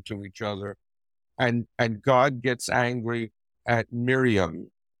back into each other. And God gets angry at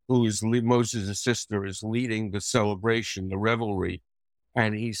Miriam, who is Moses' sister, is leading the celebration, the revelry.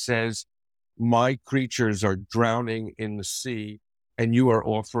 And he says, my creatures are drowning in the sea, and you are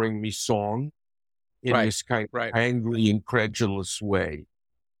offering me song in this kind of angry, incredulous way.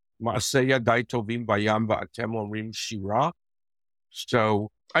 So,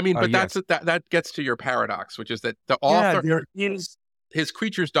 I mean, but yes. that gets to your paradox, which is that the author, his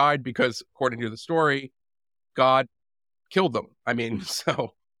creatures died because, according to the story, God killed them. I mean,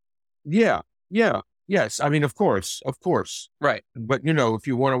 so. Yes. I mean, of course. Right. But, if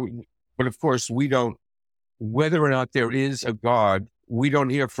you want to, but of course, we don't, whether or not there is a God, we don't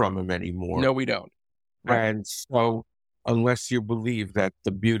hear from him anymore. No, we don't. Right. And so, unless you believe that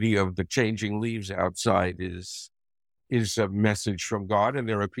the beauty of the changing leaves outside is a message from God, and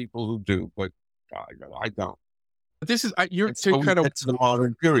there are people who do, but I don't. But this is it's the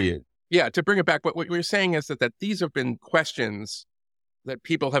modern period. Yeah, to bring it back, what you're saying is that these have been questions that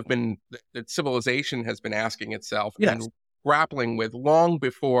that civilization has been asking itself and grappling with long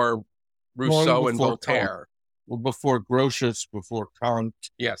before Rousseau and Voltaire. Well, before Grotius, before Kant.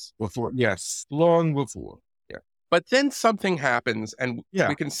 Yes. Long before. But then something happens, and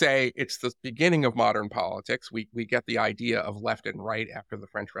we can say it's the beginning of modern politics. We get the idea of left and right after the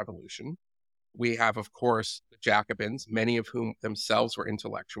French Revolution. We have, of course, the Jacobins, many of whom themselves were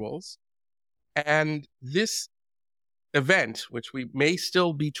intellectuals. And this event, which we may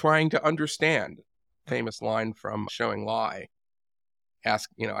still be trying to understand, famous line from Showing Lie,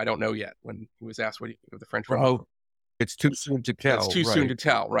 I don't know yet, when he was asked what do you think of the French Revolution. It's too soon to tell. It's too soon to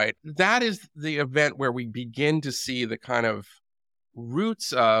tell, right? That is the event where we begin to see the kind of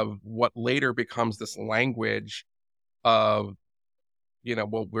roots of what later becomes this language of,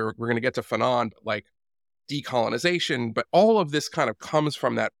 we're going to get to Fanon, but like decolonization, but all of this kind of comes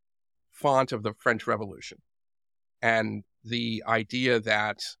from that font of the French Revolution. And the idea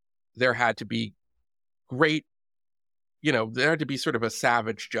that there had to be there had to be sort of a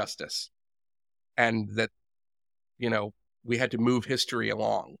savage justice, and that we had to move history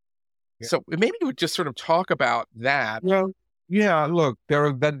along. Yeah. So maybe we would just sort of talk about that. Well, yeah, look, there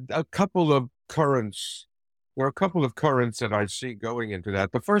are a couple of currents. There are a couple of currents that I see going into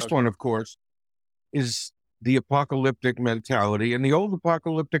that. The first one, of course, is the apocalyptic mentality and the old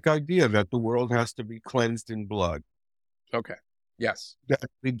apocalyptic idea that the world has to be cleansed in blood. Okay. Yes.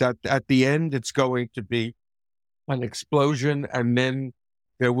 That at the end, it's going to be an explosion, and then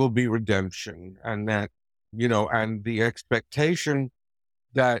there will be redemption, and that, and the expectation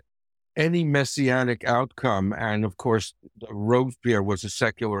that any messianic outcome, and of course, Robespierre was a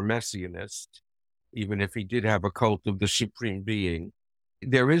secular messianist, even if he did have a cult of the supreme being.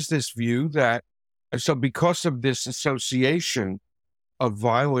 There is this view that, so because of this association of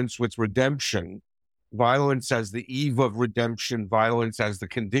violence with redemption, violence as the eve of redemption, violence as the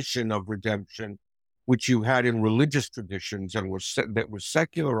condition of redemption, which you had in religious traditions and that was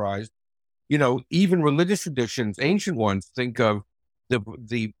secularized, even religious traditions, ancient ones, think of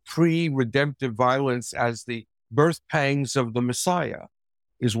the pre-redemptive violence as the birth pangs of the Messiah,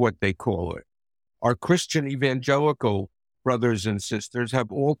 is what they call it. Our Christian evangelical brothers and sisters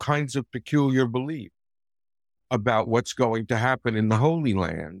have all kinds of peculiar belief about what's going to happen in the Holy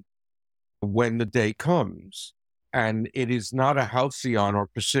Land when the day comes. And it is not a halcyon or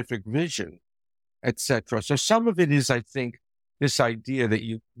Pacific vision, etc. So some of it is, I think, this idea that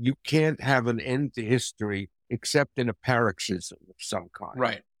you can't have an end to history except in a paroxysm of some kind.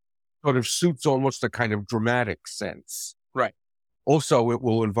 Right. Sort of suits almost a kind of dramatic sense. Right. Also, it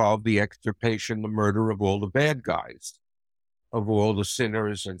will involve the extirpation, the murder of all the bad guys. of all the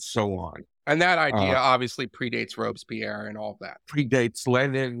sinners and so on. And that idea obviously predates Robespierre and all of that. Predates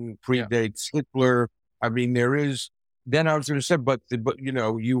Lenin, predates Hitler. I mean, there is. Then I was going to say, but you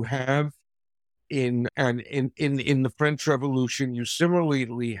know, you have in the French Revolution, you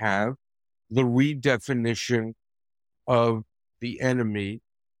similarly have the redefinition of the enemy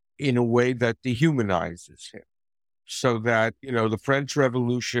in a way that dehumanizes him, so that, you know, the French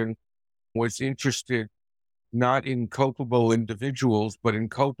Revolution was interested not in culpable individuals, but in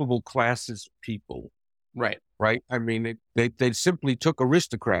culpable classes of people. Right. Right. I mean, they simply took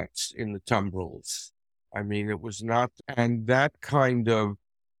aristocrats in the tumbrils. I mean, it was not, and that kind of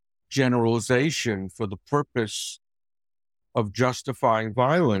generalization for the purpose of justifying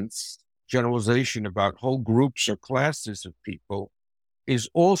violence, generalization about whole groups or classes of people, is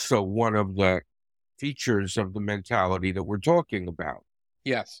also one of the features of the mentality that we're talking about.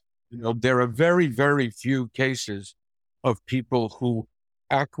 Yes. You know, there are very, very few cases of people who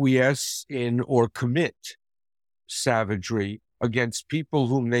acquiesce in or commit savagery against people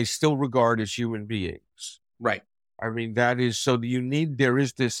whom they still regard as human beings. Right. I mean, that is, so there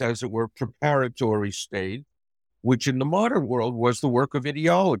is this, as it were, preparatory stage, which in the modern world was the work of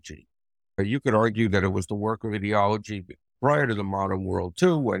ideology. You could argue that it was the work of ideology prior to the modern world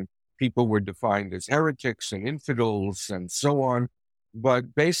too, when people were defined as heretics and infidels and so on.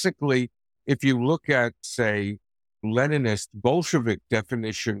 But basically, if you look at, say, Leninist Bolshevik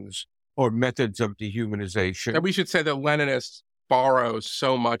definitions or methods of dehumanization. And we should say that Leninists borrow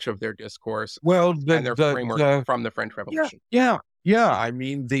so much of their discourse and their framework from the French Revolution. Yeah. I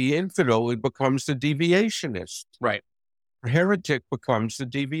mean, the infidel, it becomes the deviationist. Right. Heretic becomes the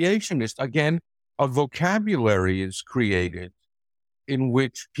deviationist. Again, a vocabulary is created in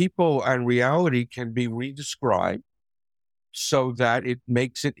which people and reality can be redescribed so that it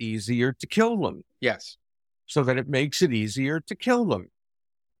makes it easier to kill them. Yes. So that it makes it easier to kill them,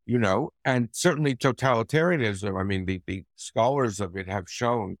 you know, and certainly totalitarianism. I mean, the scholars of it have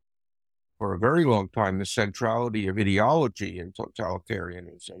shown for a very long time the centrality of ideology in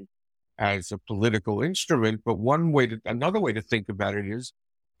totalitarianism as a political instrument. But another way to think about it is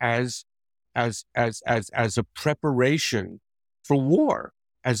as a preparation for war,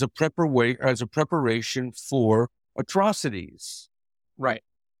 as a preparation for atrocities. Right.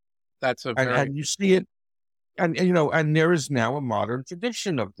 That's a very... And you see it, and you know, and there is now a modern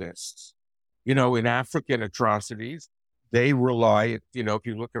tradition of this. You know, in African atrocities, they rely, you know, if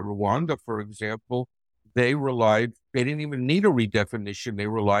you look at Rwanda, for example, they didn't even need a redefinition. They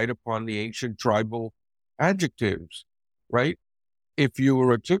relied upon the ancient tribal adjectives, right? If you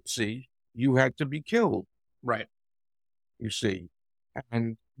were a Tutsi, you had to be killed. Right. You see.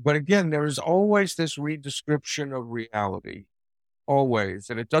 But again, there is always this redescription of reality, always.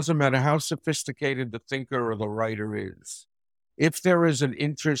 And it doesn't matter how sophisticated the thinker or the writer is. If there is an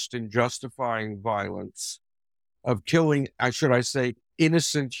interest in justifying violence, of killing, should I say,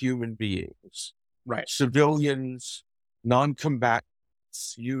 innocent human beings, right? Civilians,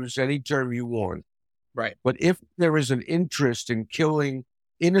 non-combatants, use any term you want. Right. But if there is an interest in killing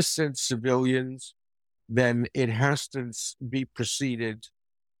innocent civilians, then it has to be preceded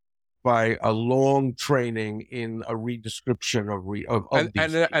by a long training in a redescription of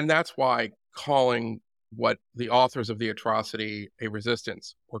these. And that's why calling what the authors of the atrocity a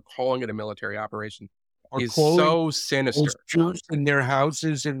resistance or calling it a military operation is so sinister. Jews in their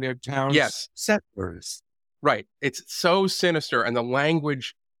houses, in their towns, yes, settlers. Right. It's so sinister, and the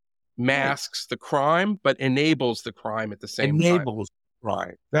language masks the crime, but enables the crime at the same time. Enables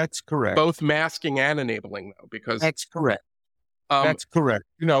crime. That's correct. Both masking and enabling, though, because that's correct. That's correct.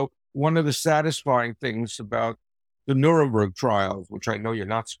 You know, one of the satisfying things about the Nuremberg trials, which I know you're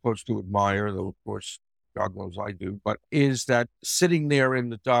not supposed to admire, though of course God knows I do, but is that sitting there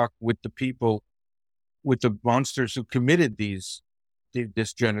in the dock with the people, with the monsters who committed this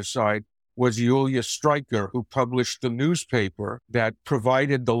genocide, was Julius Streicher, who published the newspaper that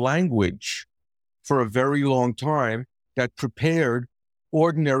provided the language for a very long time that prepared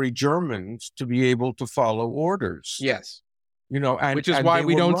ordinary Germans to be able to follow orders. Yes. You know, which is why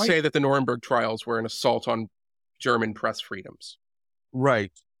we don't say that the Nuremberg trials were an assault on German press freedoms.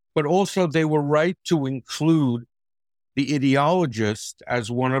 Right. But also they were right to include the ideologist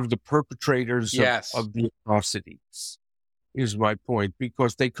as one of the perpetrators of the atrocities, is my point,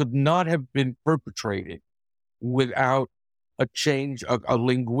 because they could not have been perpetrated without a change, a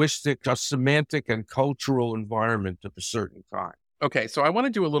linguistic, a semantic and cultural environment of a certain kind. Okay, so I want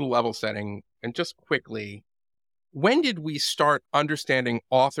to do a little level setting, and just quickly, when did we start understanding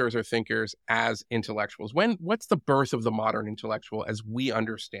authors or thinkers as intellectuals? What's the birth of the modern intellectual as we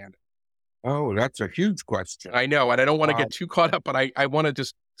understand it? Oh, that's a huge question. I know, and I don't want to get too caught up, but I want to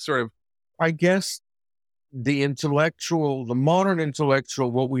just sort of. I guess the modern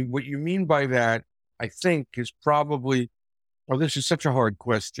intellectual, what you mean by that, I think, is probably, oh, this is such a hard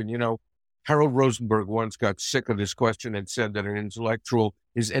question. Harold Rosenberg once got sick of this question and said that an intellectual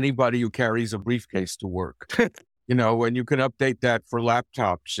is anybody who carries a briefcase to work. And you can update that for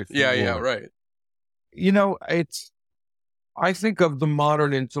laptops if you want. Right. I think of the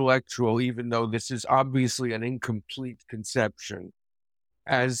modern intellectual, even though this is obviously an incomplete conception,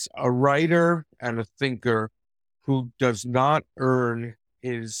 as a writer and a thinker who does not earn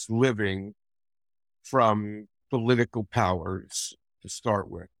his living from political powers to start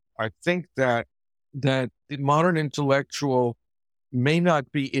with. I think that the modern intellectual may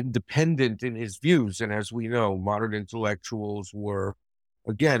not be independent in his views. And as we know, modern intellectuals were,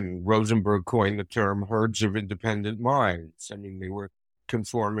 again, Rosenberg coined the term herds of independent minds. I mean, they were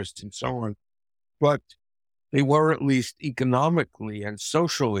conformists and so on. But they were at least economically and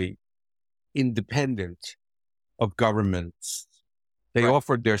socially independent of governments. They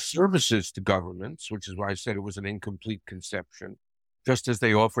offered their services to governments, which is why I said it was an incomplete conception, just as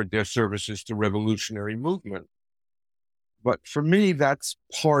they offered their services to revolutionary movement. But for me, that's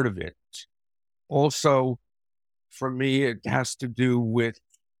part of it. Also, for me, it has to do with,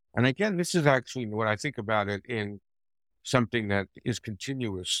 and again, this is actually when I think about it in something that is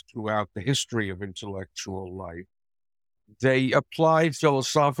continuous throughout the history of intellectual life. They apply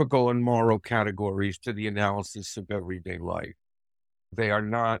philosophical and moral categories to the analysis of everyday life. They are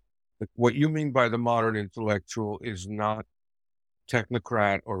not, what you mean by the modern intellectual is not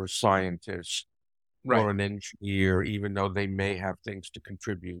technocrat or a scientist or an engineer, even though they may have things to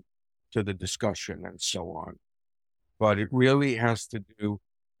contribute to the discussion and so on. But it really has to do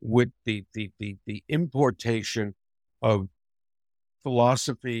with the importation of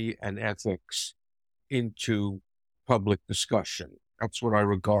philosophy and ethics into public discussion. That's what I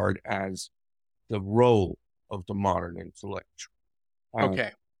regard as the role of the modern intellectual.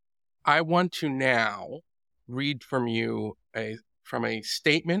 Okay. I want to now read from you from a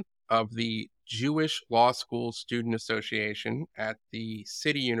statement of the Jewish Law School Student Association at the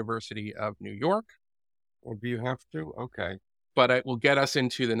City University of New York. Or do you have to? Okay. But it will get us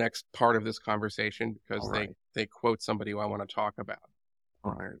into the next part of this conversation because they quote somebody who I want to talk about.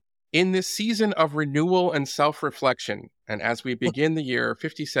 All right. In this season of renewal and self-reflection, and as we begin the year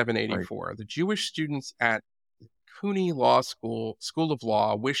 5784, the Jewish students at CUNY Law School of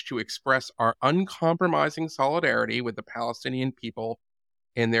Law wish to express our uncompromising solidarity with the Palestinian people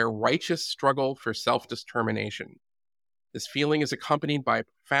in their righteous struggle for self-determination. This feeling is accompanied by a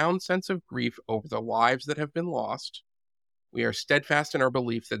profound sense of grief over the lives that have been lost. We are steadfast in our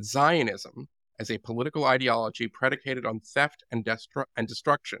belief that Zionism, as a political ideology predicated on theft and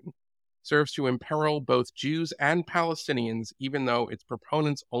destruction, serves to imperil both Jews and Palestinians, even though its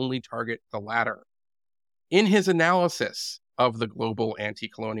proponents only target the latter. In his analysis of the global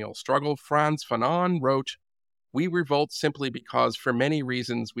anti-colonial struggle, Frantz Fanon wrote, "We revolt simply because for many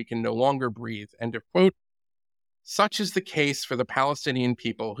reasons we can no longer breathe," end of quote. Such is the case for the Palestinian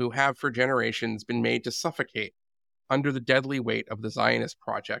people who have for generations been made to suffocate under the deadly weight of the Zionist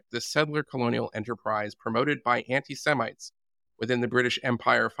project, this settler colonial enterprise promoted by anti-Semites within the British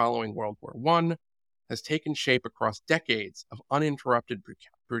Empire following World War I, has taken shape across decades of uninterrupted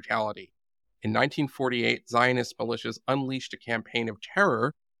brutality. In 1948, Zionist militias unleashed a campaign of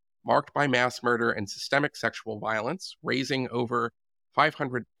terror marked by mass murder and systemic sexual violence, razing over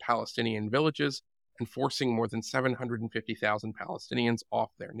 500 Palestinian villages and forcing more than 750,000 Palestinians off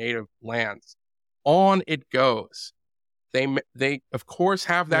their native lands. On it goes. They of course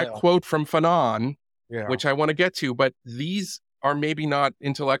have that quote from Fanon, which I want to get to, but these are maybe not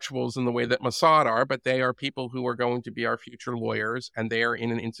intellectuals in the way that Mossad are, but they are people who are going to be our future lawyers, and they are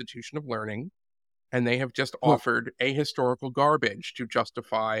in an institution of learning, and they have just offered ahistorical garbage to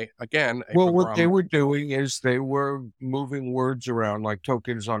justify, again, a pogrom. What they were doing is they were moving words around like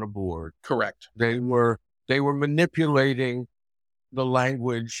tokens on a board. Correct. They were manipulating the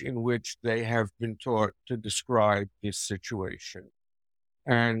language in which they have been taught to describe this situation.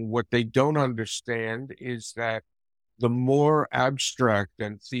 And what they don't understand is that the more abstract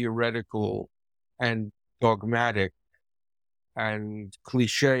and theoretical and dogmatic and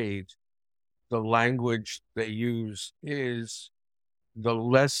cliched the language they use is, the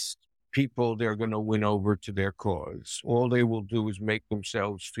less people they're going to win over to their cause. All they will do is make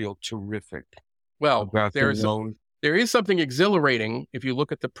themselves feel terrific about their own. There is something exhilarating if you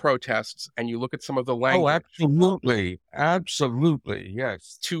look at the protests and you look at some of the language. Oh, absolutely. Absolutely,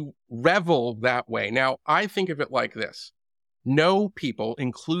 yes. To revel that way. Now, I think of it like this. no people,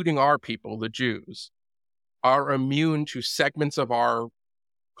 including our people, the Jews, are immune to segments of our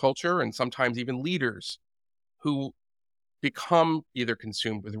culture and sometimes even leaders who become either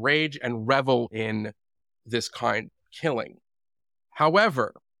consumed with rage and revel in this kind of killing.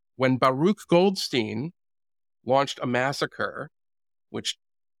 However, when Baruch Goldstein launched a massacre, which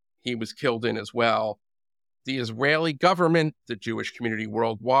he was killed in as well, the Israeli government, the Jewish community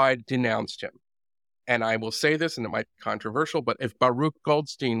worldwide, denounced him. And I will say this, and it might be controversial, but if Baruch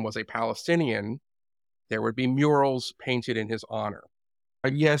Goldstein was a Palestinian, there would be murals painted in his honor.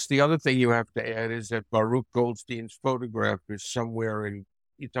 And yes, the other thing you have to add is that Baruch Goldstein's photograph is somewhere in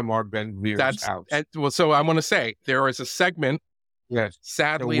Itamar Ben-Gvir's house. So I want to say, there is a segment, yes,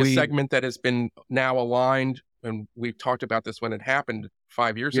 sadly, a segment that has been now aligned, and we've talked about this when it happened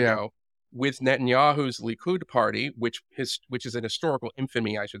 5 years ago, with Netanyahu's Likud party, which is an historical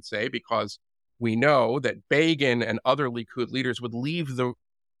infamy, I should say, because we know that Begin and other Likud leaders would leave the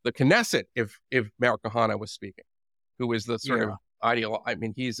Knesset if Meir Kahane was speaking, who is the sort of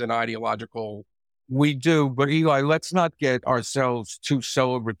he's an ideological. We do, but Eli, let's not get ourselves too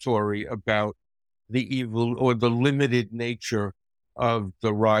celebratory about the evil or the limited nature of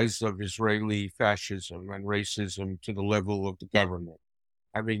the rise of Israeli fascism and racism to the level of the government.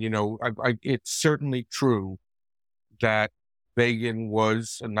 I mean, it's certainly true that Begin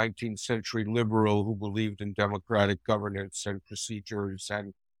was a 19th century liberal who believed in democratic governance and procedures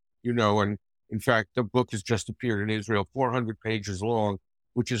and in fact, the book has just appeared in Israel, 400 pages long,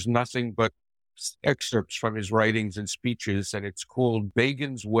 which is nothing but excerpts from his writings and speeches. And it's called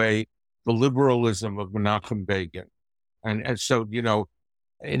Begin's Way, the Liberalism of Menachem Begin. And so,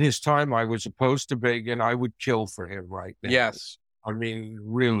 in his time, I was opposed to Begin. I would kill for him right now. Yes. I mean,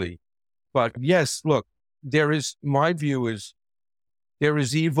 really. But yes, look, my view is there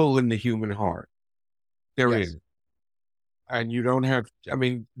is evil in the human heart. There is. And you don't have,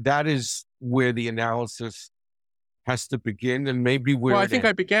 that is where the analysis has to begin and maybe where I think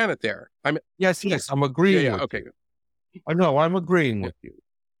I began it there. Yes, I'm agreeing with okay. you. No, I'm agreeing with you.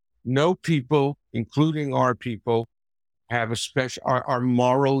 No people, including our people, have are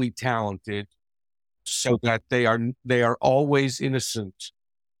morally talented so that they are always innocent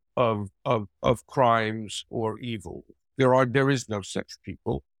of crimes or evil. There is no such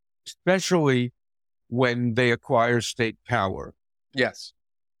people, especially when they acquire state power. Yes.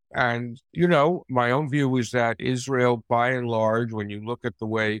 And, my own view is that Israel, by and large, when you look at the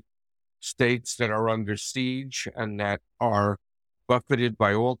way states that are under siege and that are buffeted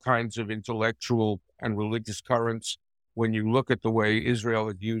by all kinds of intellectual and religious currents, when you look at the way Israel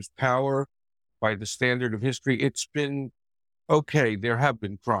has used power by the standard of history, it's been okay. There have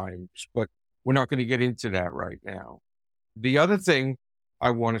been crimes, but we're not going to get into that right now. The other thing I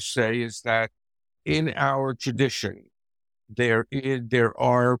want to say is that in our tradition, there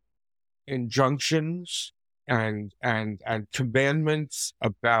are injunctions and commandments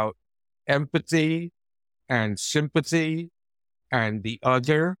about empathy and sympathy and the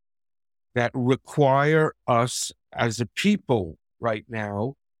other that require us as a people right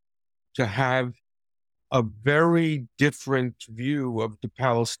now to have a very different view of the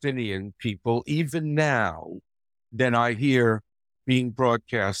Palestinian people, even now, than I hear being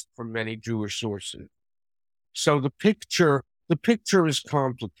broadcast from many Jewish sources. So the picture is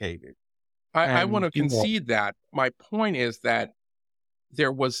complicated. I want to concede that. My point is that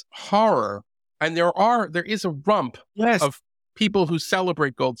there was horror, and there is a rump of people who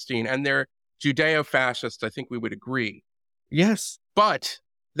celebrate Goldstein, and they're Judeo-fascist. I think we would agree. Yes. But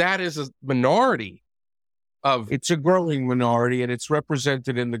that is a minority of... It's a growing minority, and it's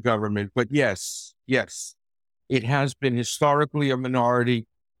represented in the government. But yes, it has been historically a minority.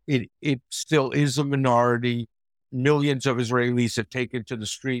 It still is a minority. Millions of Israelis have taken to the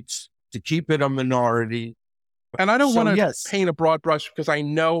streets to keep it a minority. And I don't want to paint a broad brush, because I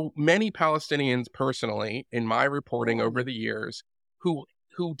know many Palestinians personally in my reporting over the years who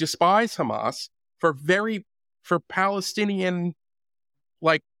despise Hamas for Palestinian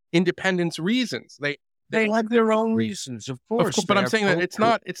independence reasons. They have their own reasons, of course. But I'm saying that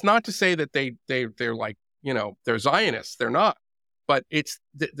it's not to say that they're like, they're Zionists. They're not. But it's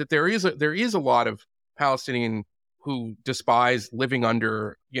that there is a lot of Palestinian who despise living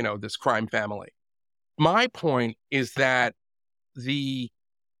under, this crime family. My point is that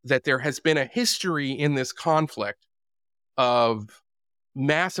there has been a history in this conflict of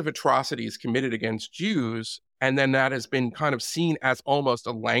massive atrocities committed against Jews, and then that has been kind of seen as almost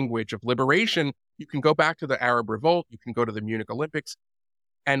a language of liberation. You can go back to the Arab Revolt, you can go to the Munich Olympics,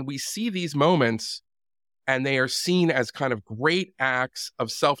 and we see these moments, and they are seen as kind of great acts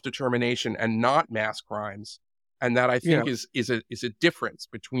of self-determination and not mass crimes. And that I think Yeah. is a difference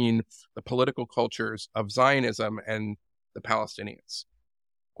between the political cultures of Zionism and the Palestinians.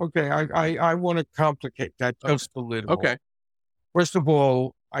 Okay, I want to complicate that Okay. just a little. Okay. First of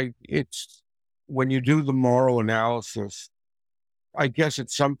all, it's when you do the moral analysis, I guess at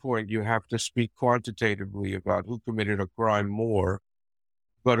some point you have to speak quantitatively about who committed a crime more.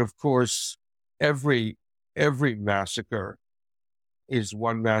 But of course, every massacre is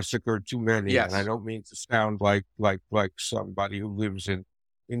one massacre too many. And I Yes. don't mean to sound like somebody who lives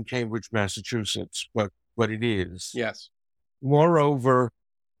in Cambridge, Massachusetts, but it is. Yes. Moreover,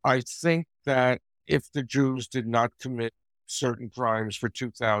 I think that if the Jews did not commit certain crimes for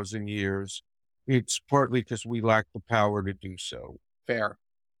 2,000 years, it's partly because we lack the power to do so. Fair.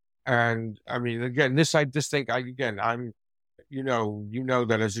 And I mean, again, I just think I'm, you know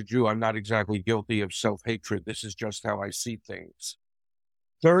that as a Jew, I'm not exactly guilty of self-hatred. This is just how I see things.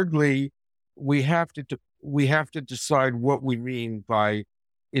 Thirdly, we have to decide what we mean by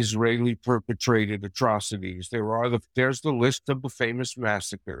Israeli perpetrated atrocities. There's the list of the famous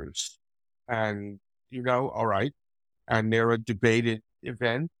massacres, and all right, and there are debated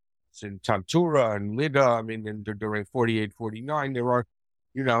events in Tantura and Lida. I mean, during 48, 49, there are,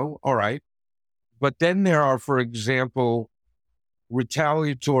 all right, but then there are, for example,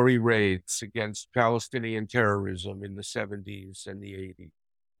 retaliatory raids against Palestinian terrorism in the 70s and the 80s.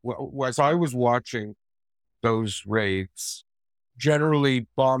 Well, as I was watching those raids, generally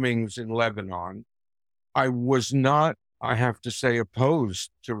bombings in Lebanon, I was not, I have to say, opposed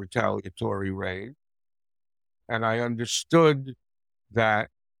to retaliatory raid. And I understood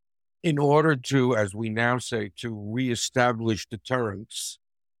that in order to, as we now say, to reestablish deterrence,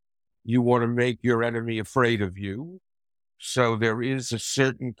 you want to make your enemy afraid of you. So there is a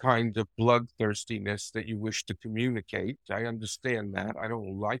certain kind of bloodthirstiness that you wish to communicate. I understand that. I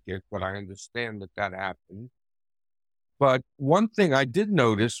don't like it, but I understand that happened. But one thing I did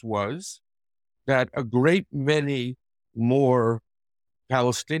notice was that a great many more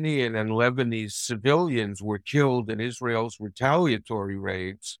Palestinian and Lebanese civilians were killed in Israel's retaliatory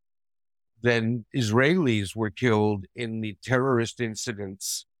raids than Israelis were killed in the terrorist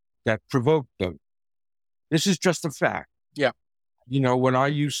incidents that provoked them. This is just a fact. Yeah. When I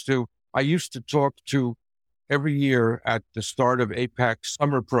used to talk to every year at the start of APAC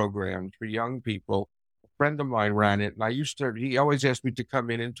summer programs for young people. A friend of mine ran it, and he always asked me to come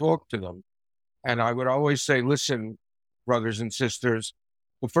in and talk to them. And I would always say, listen, brothers and sisters,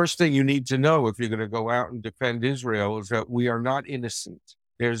 the first thing you need to know if you're going to go out and defend Israel is that we are not innocent.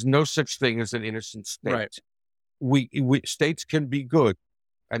 There's no such thing as an innocent state. Right. We states can be good.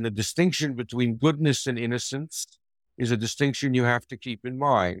 And the distinction between goodness and innocence is a distinction you have to keep in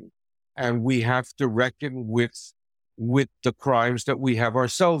mind. And we have to reckon with the crimes that we have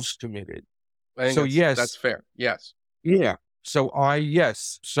ourselves committed. I think that's fair. Yes. Yeah. So,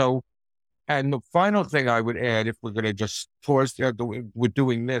 and the final thing I would add, if we're going to just pause there, we're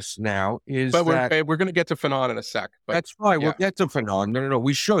doing this now, is but that we're going to get to Fanon in a sec. But that's fine. Yeah. We'll get to Fanon. No,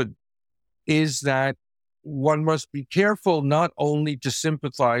 we should. Is that one must be careful not only to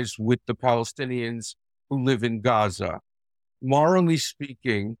sympathize with the Palestinians who live in Gaza. Morally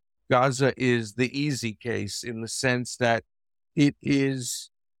speaking, Gaza is the easy case in the sense that it is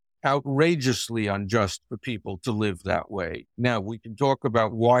outrageously unjust for people to live that way. Now, we can talk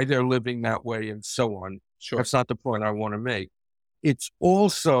about why they're living that way and so on. Sure. That's not the point I want to make. It's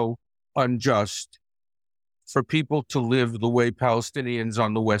also unjust for people to live the way Palestinians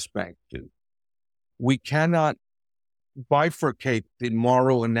on the West Bank do. We cannot bifurcate the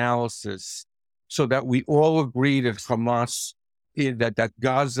moral analysis so that we all agree that Hamas, that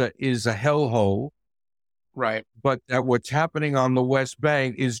Gaza is a hellhole, right? But that what's happening on the West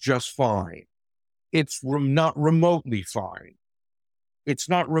Bank is just fine. It's not remotely fine. It's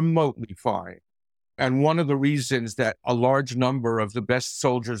not remotely fine. And one of the reasons that a large number of the best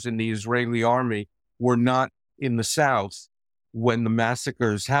soldiers in the Israeli army were not in the South when the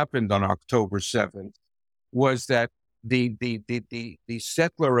massacres happened on October 7th was that the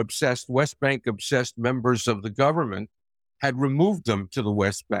settler-obsessed, West Bank-obsessed members of the government had removed them to the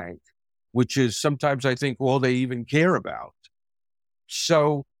West Bank, which is sometimes, I think, all they even care about.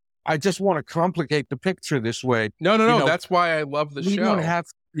 So I just want to complicate the picture this way. No. That's why I love the show. We don't have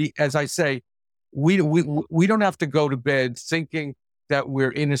to, as I say, we don't have to go to bed thinking that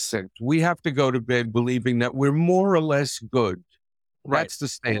we're innocent. We have to go to bed believing that we're more or less good. Right. That's the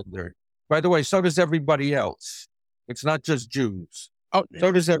standard. By the way, so does everybody else. It's not just Jews. Oh,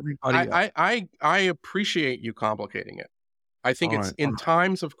 so does everybody else. I appreciate you complicating it. I think it's in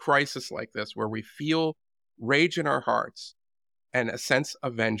times of crisis like this where we feel rage in our hearts and a sense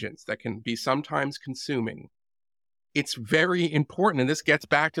of vengeance that can be sometimes consuming, it's very important, and this gets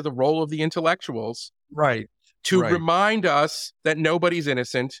back to the role of the intellectuals, Right. to Right. remind us that nobody's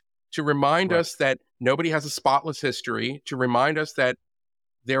innocent, to remind Right. us that nobody has a spotless history, to remind us that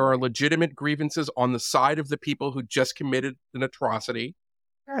there are legitimate grievances on the side of the people who just committed an atrocity,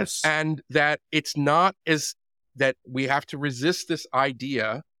 Yes. and that it's not as that we have to resist this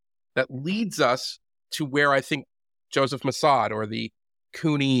idea that leads us to where I think Joseph Mossad or the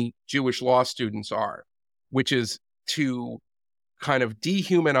CUNY Jewish law students are, which is to kind of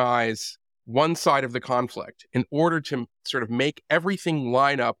dehumanize one side of the conflict in order to sort of make everything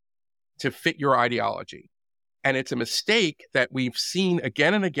line up to fit your ideology. And it's a mistake that we've seen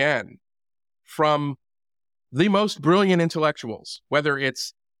again and again from the most brilliant intellectuals, whether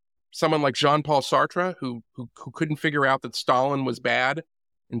it's someone like Jean-Paul Sartre, who couldn't figure out that Stalin was bad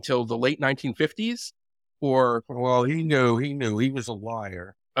until the late 1950s, or Well, he knew he was a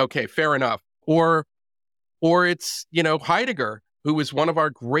liar. okay, fair enough, or it's, you know, Heidegger, who was one of our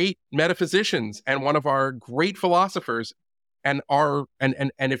great metaphysicians and one of our great philosophers, and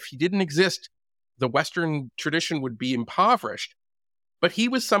if he didn't exist, the Western tradition would be impoverished. But he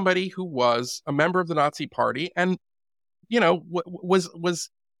was somebody who was a member of the Nazi Party, and you know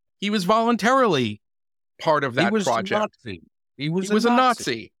he was voluntarily part of that He was project. a Nazi. He was a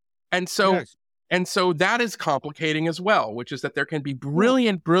Nazi, and so Yes. and so that is complicating as well, which is that there can be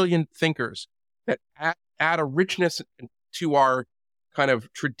brilliant thinkers that add a richness to our kind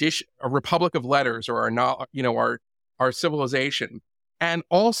of tradition, a republic of letters, or our civilization, and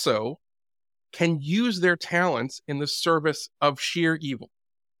also can use their talents in the service of sheer evil.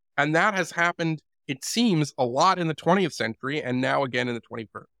 And that has happened, it seems, a lot in the 20th century and now again in the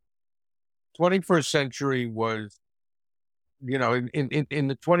 21st. 21st century was, you know, in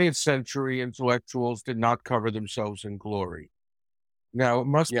the 20th century, intellectuals did not cover themselves in glory. Now, it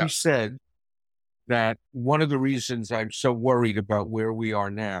must Yeah. be said that one of the reasons I'm so worried about where we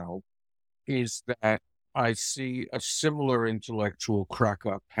are now is that I see a similar intellectual crack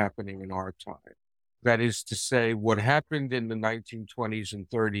up happening in our time. That is to say, what happened in the 1920s and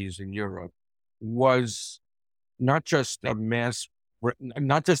 30s in Europe was not just a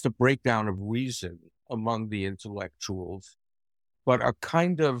breakdown of reason among the intellectuals, but a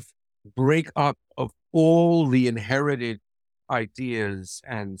kind of break up of all the inherited ideas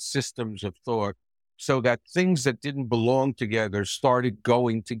and systems of thought, so that things that didn't belong together started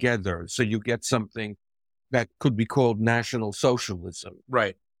going together. So you get something that could be called National Socialism,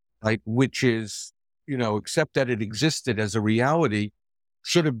 Right. Which is, you know, except that it existed as a reality,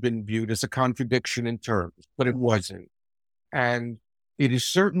 should have been viewed as a contradiction in terms, but it wasn't. And it is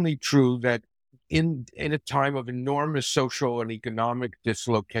certainly true that in a time of enormous social and economic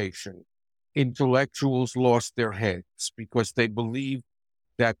dislocation, intellectuals lost their heads because they believed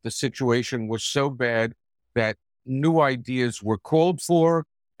that the situation was so bad that new ideas were called for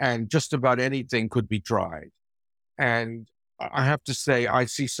and just about anything could be tried. And I have to say, I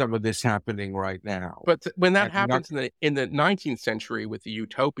see some of this happening right now. But when that And happens in the 19th century with the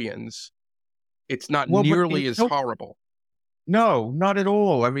utopians, it's not Well, but nearly as horrible. No, not at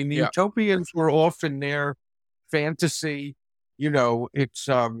all. I mean, the Yeah. utopians were often their fantasy. You know, it's,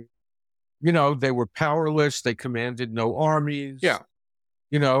 you know, they were powerless. They commanded no armies. Yeah.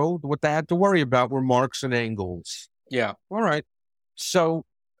 You know, what they had to worry about were Marx and Engels. Yeah. All right. So,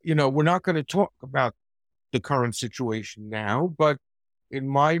 you know, we're not going to talk about the current situation now, but in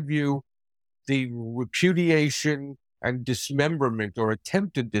my view, the repudiation and dismemberment or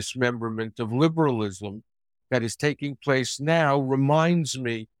attempted dismemberment of liberalism that is taking place now reminds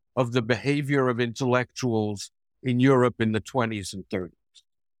me of the behavior of intellectuals in Europe in the 20s and 30s.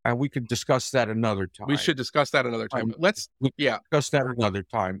 And we could discuss that another time. We should discuss that another time. We can discuss that another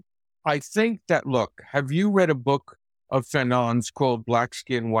time. I think that, look, have you read a book of Fanon's called Black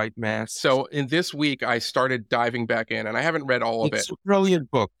Skin, White Mask? So in this week, I started diving back in, and I haven't read all of it. It's a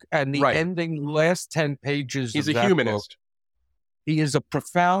brilliant book. And the Right. ending, last 10 pages He's of a that humanist. book, he is a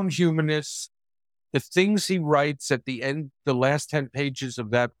profound humanist. The things he writes at the end, the last 10 pages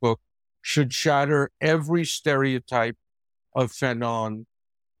of that book, should shatter every stereotype of Fanon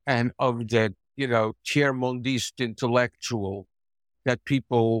and of that, you know, tiers-mondiste intellectual that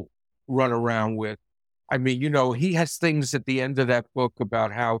people run around with. I mean, you know, he has things at the end of that book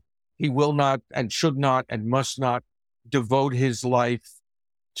about how he will not and should not and must not devote his life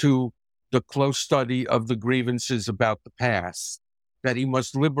to the close study of the grievances about the past, that he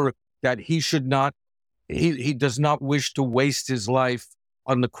must that he should not, he does not wish to waste his life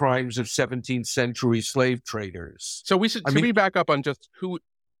on the crimes of 17th century slave traders. So should we back up on just who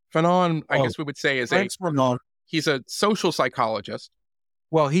Fanon, I guess we would say, is Fanon. he's a social psychologist.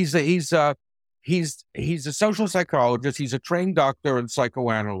 Well, he's a he's a social psychologist. He's a trained doctor and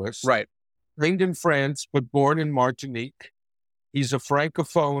psychoanalyst. Right. Trained in France, but born in Martinique. He's a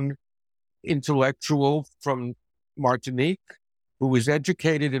francophone intellectual from Martinique who was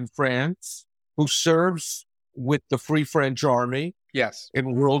educated in France, who serves with the Free French Army Yes.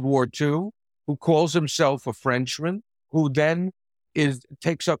 in World War II, who calls himself a Frenchman, who then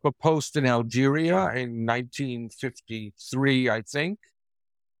takes up a post in Algeria in 1953, I think,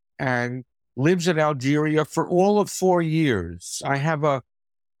 and lives in Algeria for all of 4 years. I have a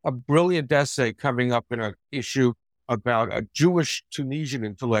brilliant essay coming up in an issue about a Jewish Tunisian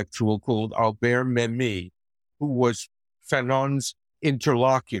intellectual called Albert Memmi, who was Fanon's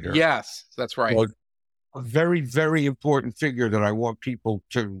interlocutor. Yes, that's right. So a very, very important figure that I want people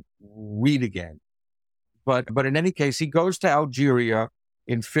to read again. But in any case, he goes to Algeria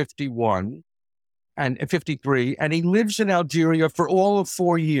in 51 and 53, and he lives in Algeria for all of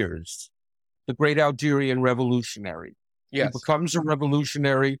 4 years, the great Algerian revolutionary. Yes. He becomes a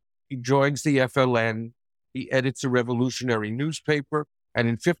revolutionary. He joins the FLN. He edits a revolutionary newspaper. And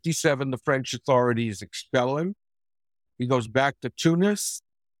in 57, the French authorities expel him. He goes back to Tunis.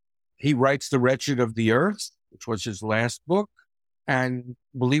 He writes The Wretched of the Earth, which was his last book. And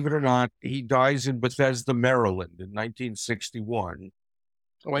believe it or not, he dies in Bethesda, Maryland in 1961,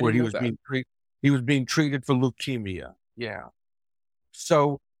 Oh, I where didn't know that. he was being treated for leukemia. Yeah.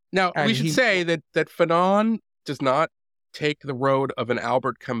 So Now, we and should he- say that Fanon does not take the road of an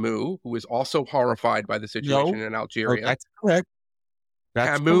Albert Camus, who is also horrified by the situation in oh, Algeria. that's correct.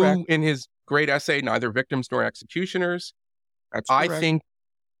 That's Camus, correct. in his great essay, Neither Victims Nor Executioners, That's I correct. think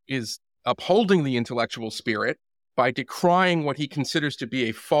is upholding the intellectual spirit by decrying what he considers to be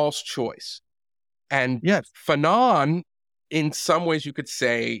a false choice. And Yes. Fanon, in some ways you could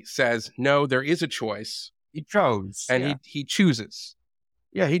say, says, no, there is a choice, He chose. and yeah. he chooses.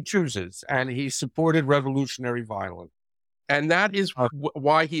 Yeah, he chooses, and he supported revolutionary violence. And that is Uh,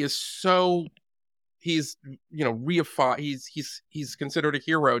 why he is so, he's, reified, he's considered a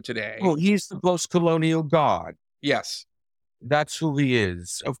hero today. Well, he's the post-colonial god. Yes. That's who he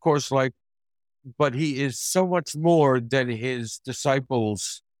is. Of course, but he is so much more than his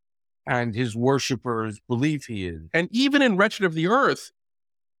disciples and his worshipers believe he is. And even in Wretched of the Earth,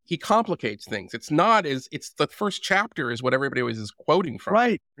 he complicates things. It's the first chapter is what everybody always is quoting from.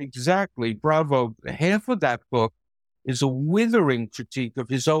 Right, exactly. Bravo. Half of that book is a withering critique of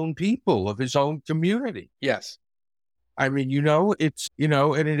his own people, of his own community. Yes. I mean,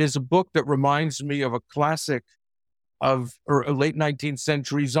 and it is a book that reminds me of a classic of a late 19th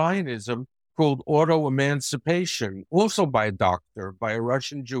century Zionism called Auto-Emancipation, also by a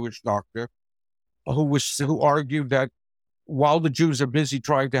Russian Jewish doctor, who argued that while the Jews are busy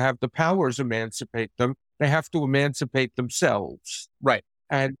trying to have the powers emancipate them, they have to emancipate themselves. Right.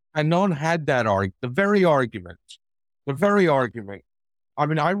 And Fanon had that the very argument. I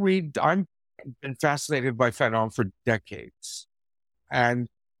mean, I've been fascinated by Fanon for decades. And,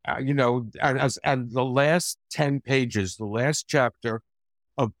 and the last 10 pages, the last chapter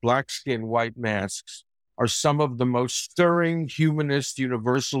of Black Skin, White Masks are some of the most stirring humanist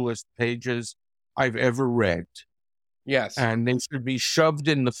universalist pages I've ever read. Yes. And they should be shoved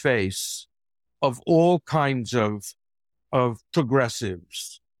in the face of all kinds of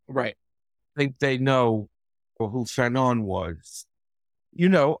progressives. Right. I think they know who Fanon was.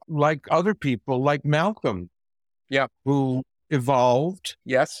 Like other people, like Malcolm. Yeah. Who evolved.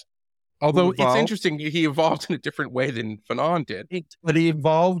 Yes. Although evolved. It's interesting, he evolved in a different way than Fanon did. But he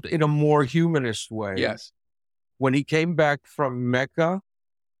evolved in a more humanist way. Yes. When he came back from Mecca,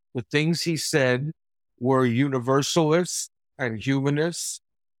 the things he said were universalist and humanist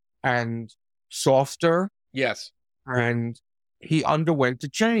and softer. Yes. And he underwent a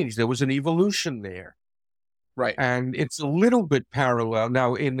change. There was an evolution there. Right. And it's a little bit parallel.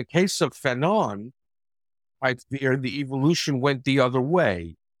 Now, in the case of Fanon, I fear the evolution went the other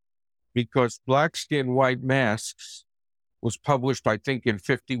way because Black Skin, White Masks was published, I think, in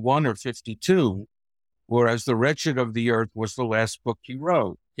 51 or 52, whereas The Wretched of the Earth was the last book he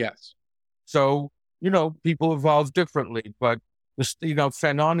wrote. Yes. So, people evolve differently, but,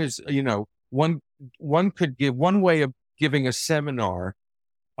 Fanon is, one could give one way of giving a seminar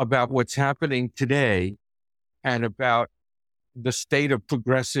about what's happening today and about the state of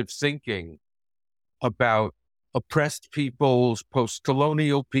progressive thinking about oppressed peoples,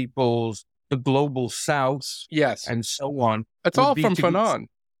 post-colonial peoples, the global South, Yes. and so on. It's all from Fanon.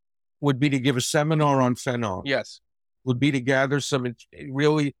 Would be to give a seminar on Fanon. Yes. Would be to gather some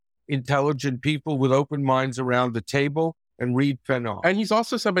really intelligent people with open minds around the table and read Fanon. And he's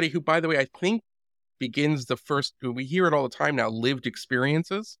also somebody who, by the way, I think begins we hear it all the time now, lived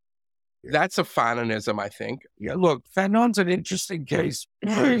experiences. That's a Fanonism, I think. Yeah, look, Fanon's an interesting case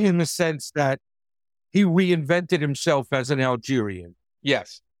in the sense that he reinvented himself as an Algerian.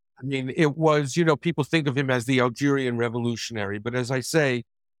 Yes. I mean, it was, people think of him as the Algerian revolutionary, but as I say,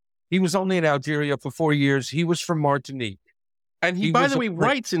 he was only in Algeria for 4 years. He was from Martinique. And he by the way,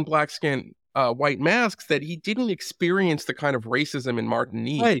 writes in Black Skin, White Masks that he didn't experience the kind of racism in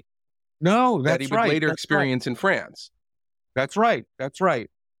Martinique Right. No, that he would later experience in France. That's right. That's right.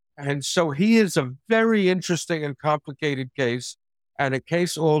 And so he is a very interesting and complicated case, and a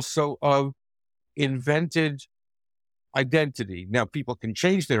case also of invented identity. Now, people can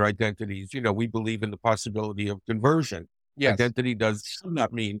change their identities. We believe in the possibility of conversion. Yes. Identity does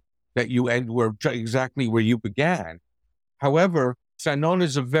not mean that you end exactly where you began. However, Fanon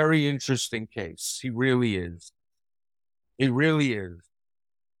is a very interesting case. He really is. He really is.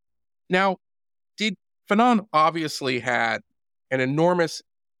 Now, Fanon obviously had an enormous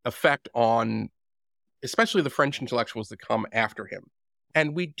effect on especially the French intellectuals that come after him.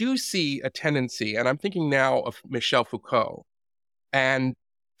 And we do see a tendency, and I'm thinking now of Michel Foucault. And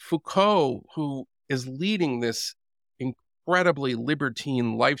Foucault, who is leading this incredibly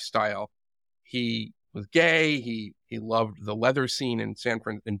libertine lifestyle, he was gay, he loved the leather scene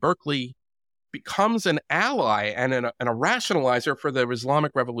in Berkeley, becomes an ally and a rationalizer for the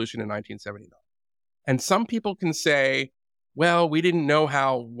Islamic Revolution in 1979. And some people can say, well, we didn't know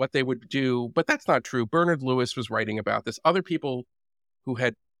what they would do, but that's not true. Bernard Lewis was writing about this. Other people who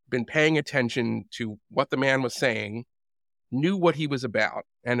had been paying attention to what the man was saying knew what he was about,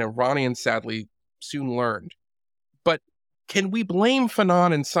 and Iranians sadly soon learned. But can we blame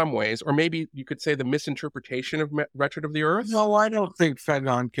Fanon in some ways, or maybe you could say the misinterpretation of Wretched of the Earth? No, I don't think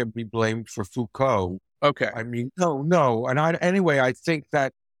Fanon can be blamed for Foucault. Okay. I mean, no. And anyway, I think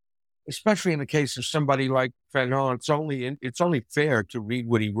that, especially in the case of somebody like Fanon, it's only fair to read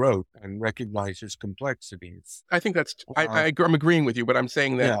what he wrote and recognize his complexities. I think that's, I'm agreeing with you, but I'm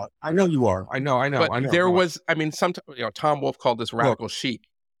saying that. Yeah, I know you are. I know. But there was, Tom Wolfe called this radical chic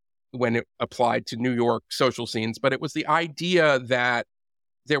when it applied to New York social scenes, but it was the idea that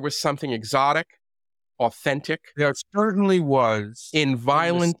there was something exotic, authentic. There certainly was. In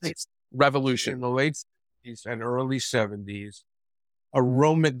violent revolution. In the late 60s and early 70s.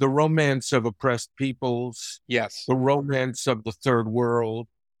 The romance of oppressed peoples. Yes. The romance of the third world.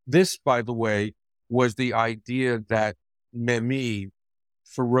 This, by the way, was the idea that Memmi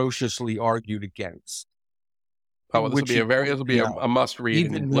ferociously argued against. Oh, well, this will be a must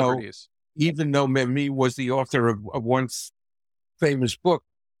read in Liberties. Even though Memmi was the author of one famous book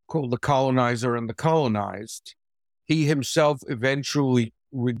called The Colonizer and the Colonized, he himself eventually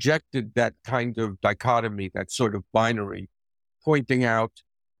rejected that kind of dichotomy, that sort of binary, pointing out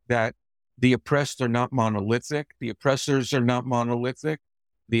that the oppressed are not monolithic. The oppressors are not monolithic.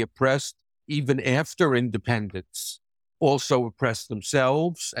 The oppressed, even after independence, also oppressed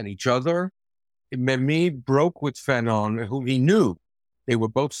themselves and each other. Memmi broke with Fanon, whom he knew. They were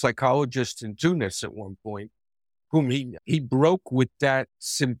both psychologists in Tunis at one point, whom he broke with that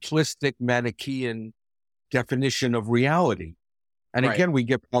simplistic Manichaean definition of reality. And again, we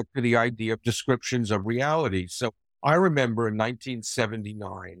get back to the idea of descriptions of reality. So I remember in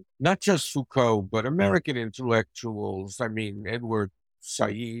 1979, not just Foucault, but American intellectuals, Edward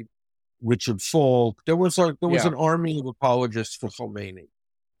Said, Richard Falk, there was an army of apologists for Khomeini.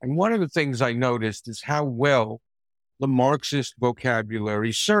 And one of the things I noticed is how well the Marxist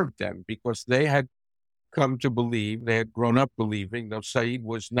vocabulary served them, because they had come to believe, they had grown up believing, though Said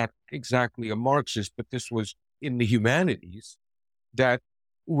was not exactly a Marxist, but this was in the humanities, that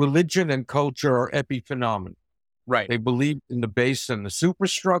religion and culture are epiphenomena. Right. They believed in the base and the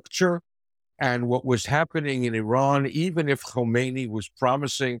superstructure, and what was happening in Iran, even if Khomeini was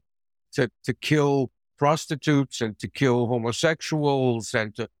promising to kill prostitutes and to kill homosexuals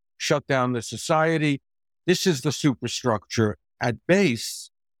and to shut down the society, this is the superstructure. At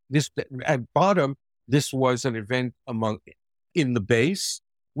base, at bottom, this was an event in the base,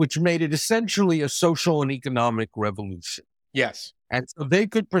 which made it essentially a social and economic revolution. Yes. And so they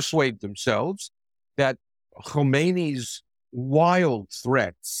could persuade themselves that Khomeini's wild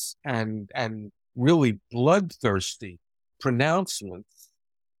threats and really bloodthirsty pronouncements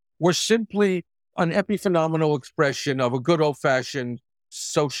were simply an epiphenomenal expression of a good old-fashioned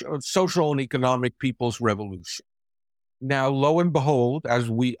social and economic people's revolution. Now, lo and behold,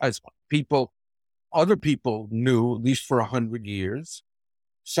 as other people knew, at least for 100 years,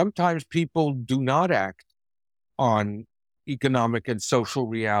 sometimes people do not act on economic and social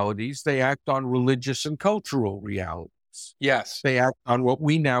realities. They act on religious and cultural realities. Yes. They act on what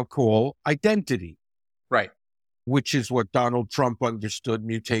we now call identity. Right. which is what Donald Trump understood,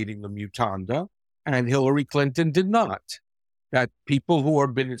 mutating the mutanda, and Hillary Clinton did not. That people who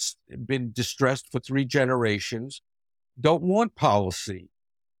have been distressed for 3 generations don't want policy.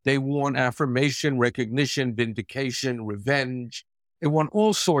 They want affirmation, recognition, vindication, revenge. They want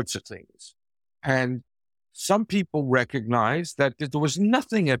all sorts of things. And some people recognize that there was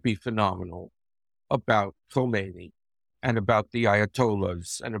nothing epiphenomenal about Khomeini and about the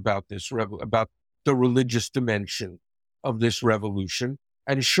Ayatollahs and about about the religious dimension of this revolution.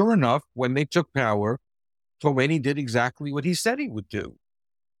 And sure enough, when they took power, Khomeini did exactly what he said he would do.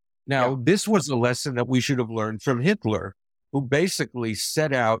 Now, this was a lesson that we should have learned from Hitler, who basically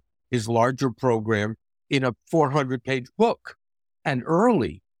set out his larger program in a 400-page book. And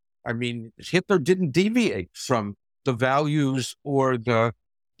early, I mean, Hitler didn't deviate from the values or the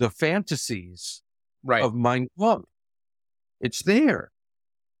fantasies of Mein Kampf. It's there.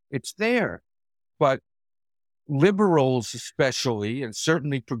 It's there. But liberals especially, and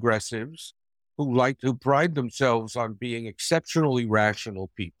certainly progressives, who pride themselves on being exceptionally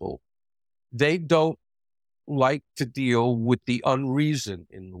rational people, they don't like to deal with the unreason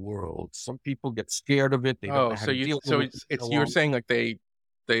in the world. Some people get scared of it. They don't know how to deal with it. So you're saying like they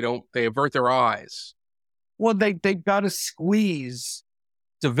avert their eyes. Well, they've got to squeeze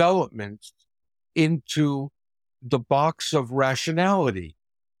development into the box of rationality.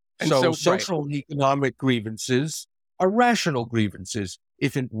 And so social and economic grievances are rational grievances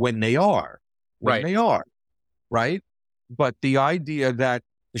when they are. They are, right? But the idea that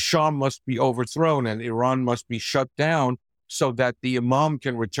the Shah must be overthrown and Iran must be shut down so that the Imam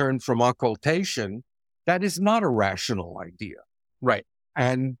can return from occultation, that is not a rational idea. Right.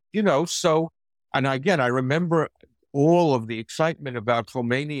 And, and again, I remember all of the excitement about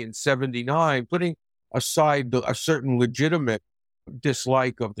Khomeini in 79, putting aside a certain legitimate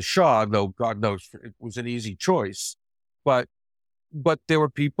dislike of the Shah, though God knows it was an easy choice. But there were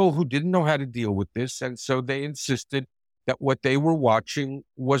people who didn't know how to deal with this, and so they insisted that what they were watching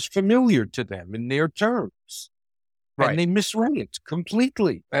was familiar to them in their terms. Right. And they misread it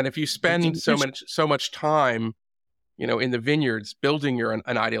completely. And if you spend so much time, in the vineyards building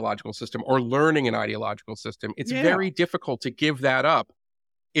an ideological system or learning an ideological system, it's very difficult to give that up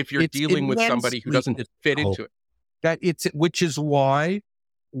if you're dealing with somebody who doesn't fit into it. Which is why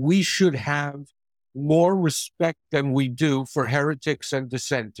we should have more respect than we do for heretics and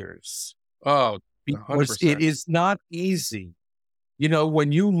dissenters. Oh, 100%. Because it is not easy.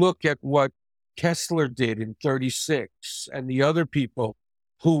 When you look at what Kessler did in 36 and the other people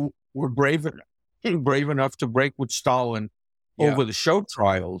who were brave enough to break with Stalin over the show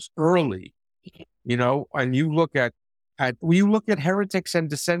trials early, and you look at heretics and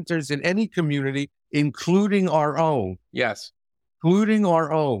dissenters in any community, including our own. Yes. Including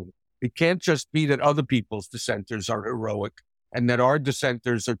our own. It can't just be that other people's dissenters are heroic and that our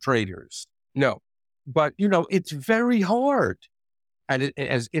dissenters are traitors. No. But, it's very hard. And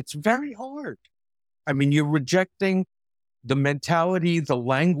it's very hard. I mean, you're rejecting the mentality, the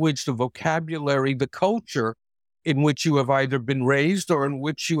language, the vocabulary, the culture in which you have either been raised or in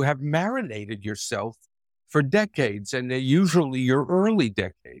which you have marinated yourself for decades. And they're usually your early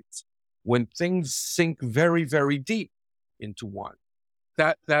decades when things sink very, very deep into one.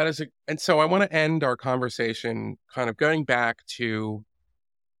 And so I want to end our conversation kind of going back to,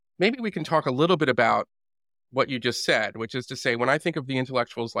 maybe we can talk a little bit about what you just said, which is to say, when I think of the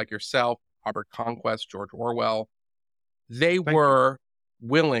intellectuals like yourself, Robert Conquest, George Orwell, they were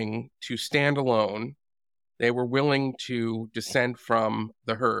willing to stand alone. They were willing to dissent from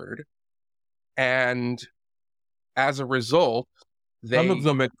the herd. And as a result, some of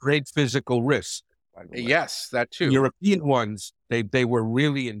them at great physical risk. Yes, that too. European ones, they were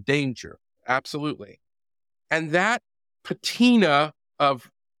really in danger. Absolutely. And that patina of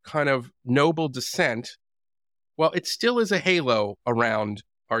kind of noble dissent, well, it still is a halo around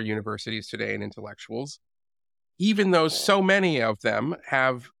our universities today and intellectuals, even though so many of them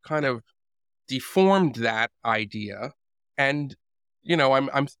have kind of deformed that idea. And,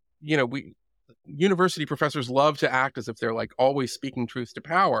 university professors love to act as if they're like always speaking truth to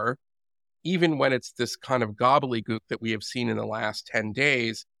power, even when it's this kind of gobbledygook that we have seen in the last 10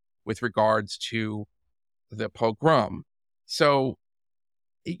 days with regards to the pogrom. So,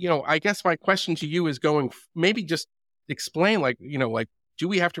 I guess my question to you is maybe just explain, do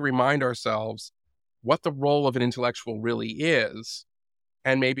we have to remind ourselves what the role of an intellectual really is,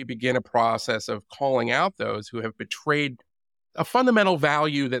 and maybe begin a process of calling out those who have betrayed a fundamental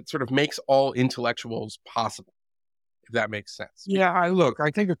value that sort of makes all intellectuals possible, if that makes sense. Yeah,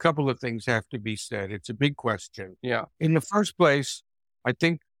 I think a couple of things have to be said. It's a big question. Yeah. In the first place, I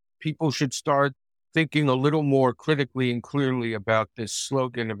think people should start thinking a little more critically and clearly about this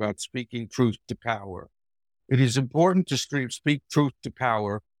slogan about speaking truth to power. It is important to speak truth to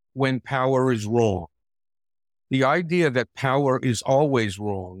power when power is wrong. The idea that power is always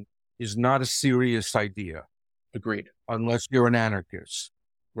wrong is not a serious idea. Agreed. Unless you're an anarchist.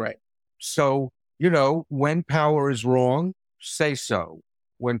 Right. So, when power is wrong, say so.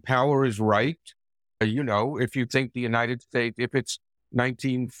 When power is right, if you think the United States, if it's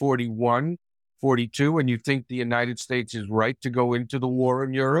 1941, 42, and you think the United States is right to go into the war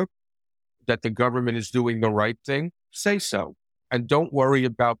in Europe, that the government is doing the right thing, say so. And don't worry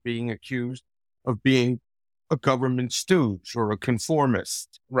about being accused of being a government stooge or a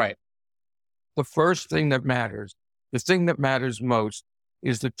conformist. Right. The first thing that matters, the thing that matters most,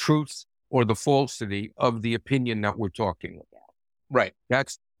 is the truth or the falsity of the opinion that we're talking about. Right.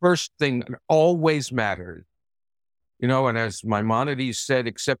 That's the first thing that always matters. And as Maimonides said,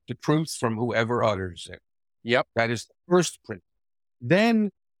 accept the truth from whoever utters it. Yep. That is the first principle.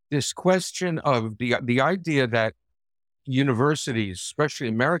 Then this question of the idea that universities, especially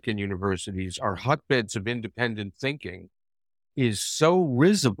American universities, are hotbeds of independent thinking is so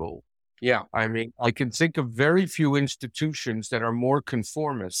risible. Yeah. I mean, I can think of very few institutions that are more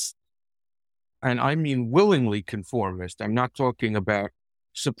conformist. And I mean willingly conformist. I'm not talking about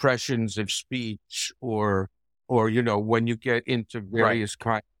suppressions of speech or when you get into various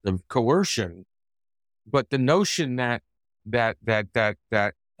kinds of coercion. But the notion that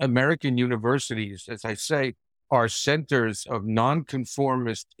American universities, as I say, are centers of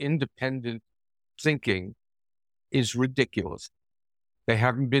nonconformist, independent thinking is ridiculous. They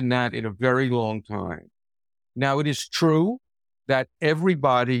haven't been that in a very long time. Now, it is true that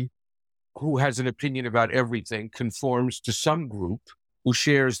everybody who has an opinion about everything conforms to some group who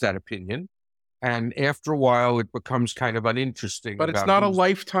shares that opinion. And after a while, it becomes kind of uninteresting. But it's not a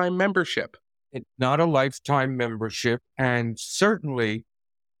lifetime membership. It's not a lifetime membership. And certainly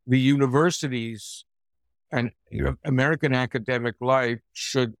the universities and American academic life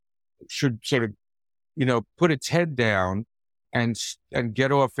should sort of, put its head down and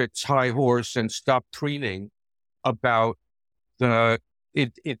get off its high horse and stop preening about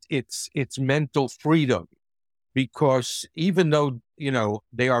its mental freedom, because even though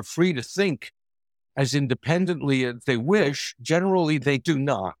they are free to think as independently as they wish, generally they do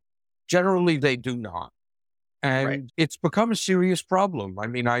not. And it's become a serious problem. I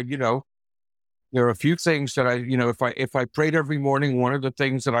mean, there are a few things that if I prayed every morning, one of the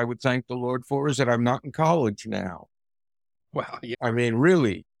things that I would thank the Lord for is that I'm not in college now. Wow. Yeah. I mean,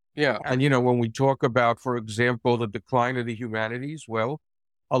 really. Yeah. And, when we talk about, for example, the decline of the humanities, well,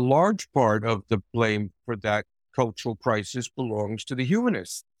 a large part of the blame for that cultural crisis belongs to the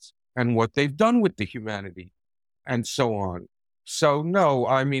humanists and what they've done with the humanities and so on. So, no,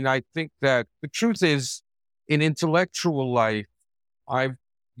 I mean, I think that the truth is, in intellectual life, I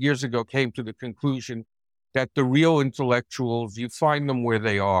years ago came to the conclusion that the real intellectuals, you find them where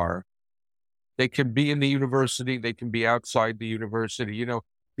they are. They can be in the university, they can be outside the university.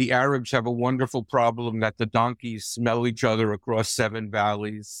 The Arabs have a wonderful problem that the donkeys smell each other across 7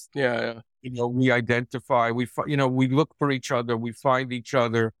 valleys. Yeah. We identify, we look for each other, we find each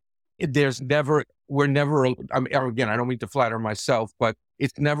other. We're never, again, I don't mean to flatter myself, but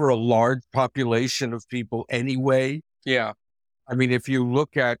it's never a large population of people anyway. Yeah. I mean, if you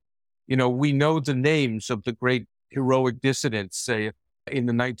look at, we know the names of the great heroic dissidents, say, in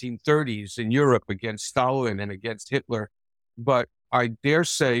the 1930s in Europe against Stalin and against Hitler. But I dare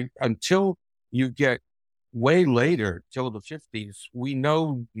say until you get way later, till the 50s, we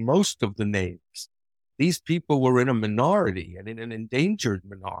know most of the names. These people were in a minority and in an endangered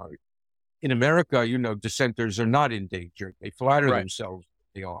minority. In America, dissenters are not endangered. They flatter themselves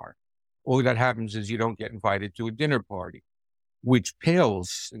they are. All that happens is you don't get invited to a dinner party, which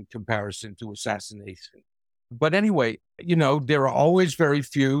pales in comparison to assassination. But anyway, there are always very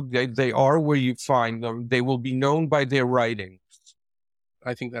few. They are where you find them. They will be known by their writings.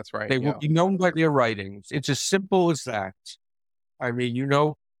 I think that's right. They will be known by their writings. It's as simple as that. I mean,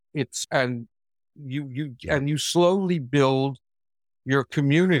 you slowly build your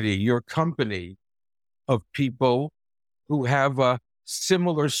community, your company of people who have a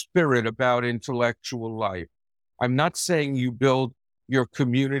similar spirit about intellectual life. I'm not saying you build your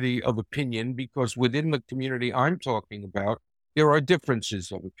community of opinion, because within the community I'm talking about, there are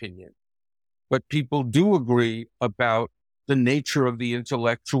differences of opinion. But people do agree about the nature of the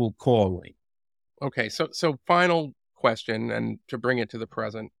intellectual calling. Okay, so final question, and to bring it to the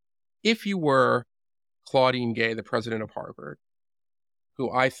present. If you were Claudine Gay, the president of Harvard,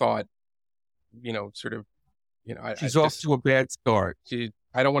 who I thought, she's off to a bad start.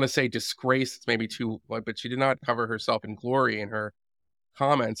 I don't want to say disgrace, it's maybe too, but she did not cover herself in glory in her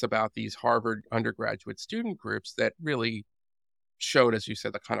comments about these Harvard undergraduate student groups that really showed, as you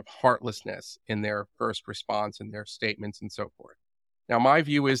said, the kind of heartlessness in their first response and their statements and so forth. Now, my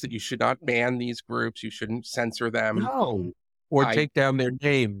view is that you should not ban these groups. You shouldn't censor them. No, or take down their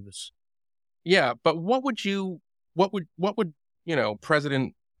names. Yeah, but what would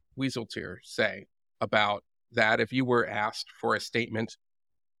President Wieseltier say about that if you were asked for a statement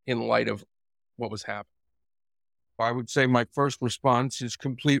in light of what was happening? I would say my first response is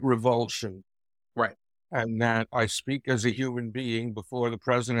complete revulsion. Right. And that I speak as a human being before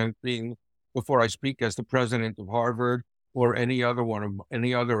I speak as the president of Harvard or any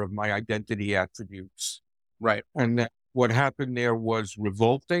other of my identity attributes. Right. And that what happened there was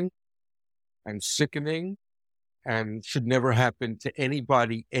revolting and sickening and should never happen to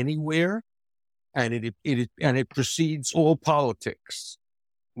anybody anywhere. And it precedes all politics.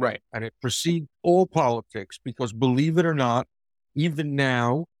 Right. And it precedes all politics because, believe it or not, even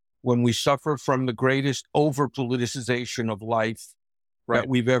now, when we suffer from the greatest over-politicization of life that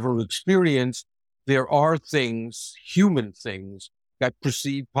we've ever experienced, there are things, human things, that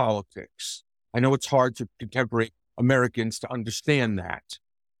precede politics. I know it's hard for contemporary Americans to understand that,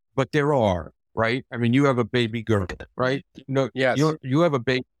 but there are, right? I mean, you have a baby girl, right? Yes. You have a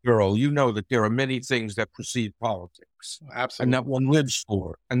baby girl. You know that there are many things that precede politics. Absolutely. And that one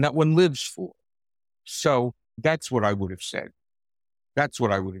lives for. So that's what I would have said.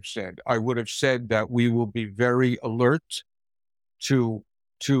 I would have said that we will be very alert to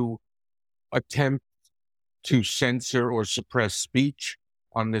attempt to censor or suppress speech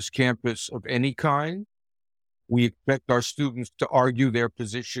on this campus of any kind. We expect our students to argue their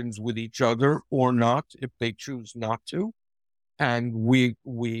positions with each other or not, if they choose not to. And we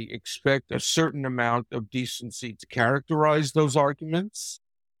expect a certain amount of decency to characterize those arguments,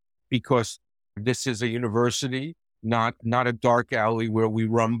 because this is a university, not a dark alley where we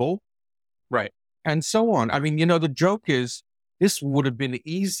rumble. Right. And so on. I mean, the joke is this would have been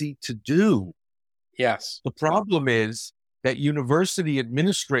easy to do. Yes. The problem is that university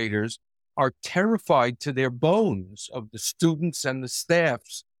administrators are terrified to their bones of the students and the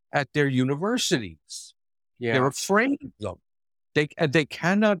staffs at their universities. Yeah. They're afraid of them. They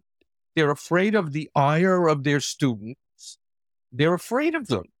cannot, they're afraid of the ire of their students. They're afraid of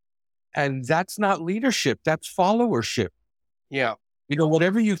them. And that's not leadership, that's followership. Yeah.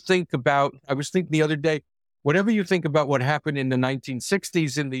 Whatever you think about, I was thinking the other day, whatever you think about what happened in the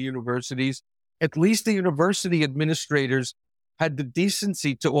 1960s in the universities, at least the university administrators had the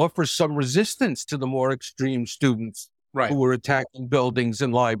decency to offer some resistance to the more extreme students who were attacking buildings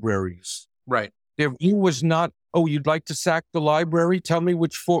and libraries. Right. Their view was not, oh, you'd like to sack the library? Tell me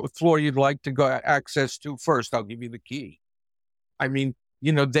which floor you'd like to go access to first. I'll give you the key. I mean,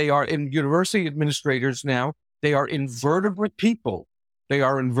 they are in university administrators now. They are invertebrate people. They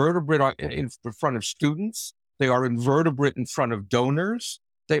are invertebrate in front of students. They are invertebrate in front of donors.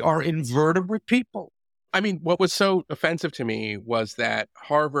 They are invertebrate people. I mean, what was so offensive to me was that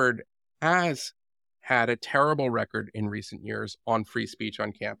Harvard has had a terrible record in recent years on free speech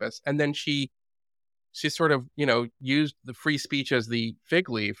on campus. And then she sort of, used the free speech as the fig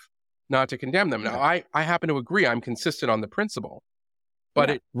leaf not to condemn them. Now, I happen to agree. I'm consistent on the principle, but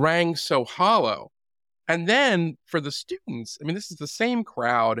it rang so hollow. And then for the students, I mean, this is the same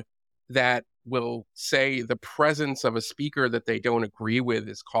crowd that will say the presence of a speaker that they don't agree with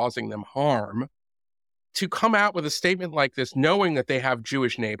is causing them harm, to come out with a statement like this, knowing that they have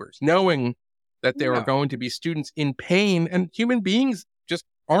Jewish neighbors, knowing that there are going to be students in pain, and human beings just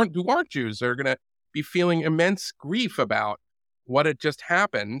who aren't Jews. They're going to be feeling immense grief about what had just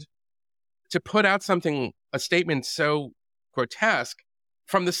happened. To put out a statement so grotesque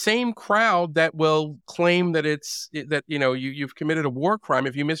from the same crowd that will claim that you've committed a war crime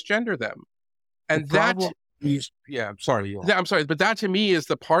if you misgender them. And I'm sorry. I'm sorry, but that to me is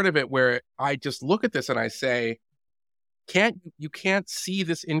the part of it where I just look at this and I say, you can't see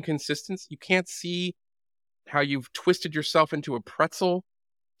this inconsistency. You can't see how you've twisted yourself into a pretzel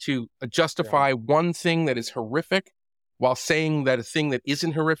to justify one thing that is horrific while saying that a thing that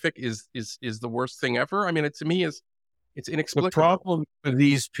isn't horrific is the worst thing ever. I mean, to me it's inexplicable. The problem for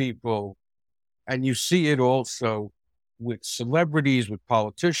these people, and you see it also with celebrities, with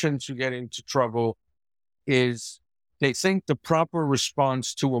politicians who get into trouble, is they think the proper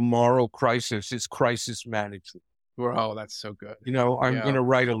response to a moral crisis is crisis management. Oh, that's so good. I'm going to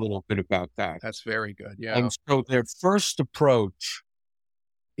write a little bit about that. That's very good. Yeah. And so their first approach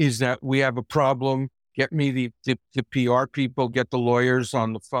is that we have a problem. Get me the PR people, get the lawyers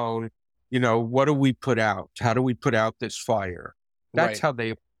on the phone. What do we put out? How do we put out this fire? That's Right. how they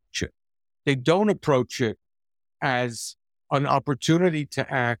approach it. They don't approach it as an opportunity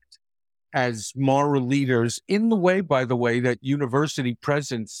to act as moral leaders in the way, by the way, that university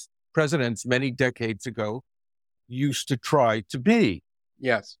presidents many decades ago used to try to be,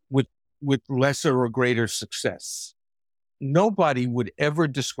 Yes. with lesser or greater success. Nobody would ever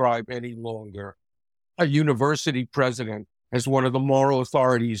describe any longer a university president as one of the moral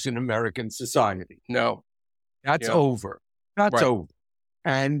authorities in American society. No. That's Yeah. over. That's Right. over.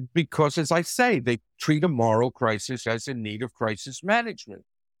 And because, as I say, they treat a moral crisis as in need of crisis management.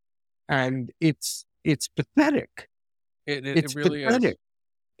 And it's pathetic. It really pathetic. is.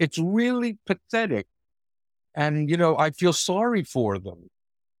 It's really pathetic. And, I feel sorry for them.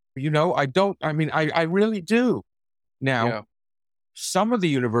 I really do. Now, Yeah. some of the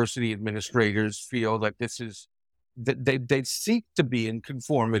university administrators feel that that they seek to be in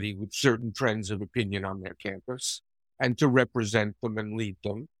conformity with certain trends of opinion on their campus and to represent them and lead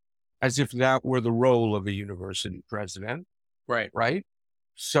them as if that were the role of a university president, Right. right?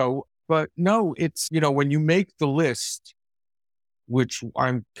 So, but no, it's, when you make the list, which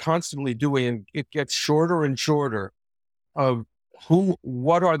I'm constantly doing, it gets shorter and shorter of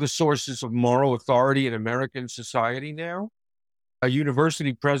what are the sources of moral authority in American society now?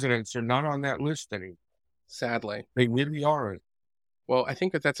 University presidents are not on that list anymore. Sadly. They really aren't. Well, I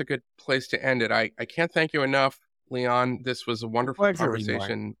think that's a good place to end it. I can't thank you enough, Leon. This was a wonderful Pleasure,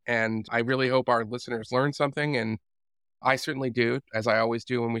 conversation, and I really hope our listeners learned something, and I certainly do, as I always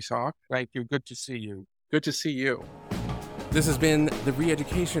do when we talk. Thank you. Good to see you. Good to see you. This has been The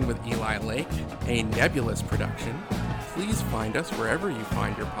Re-Education with Eli Lake, a Nebulous production. Please find us wherever you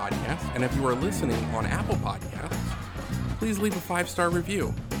find your podcasts, and if you are listening on Apple Podcasts, please leave a 5-star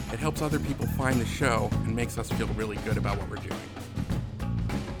review. It helps other people find the show and makes us feel really good about what we're doing.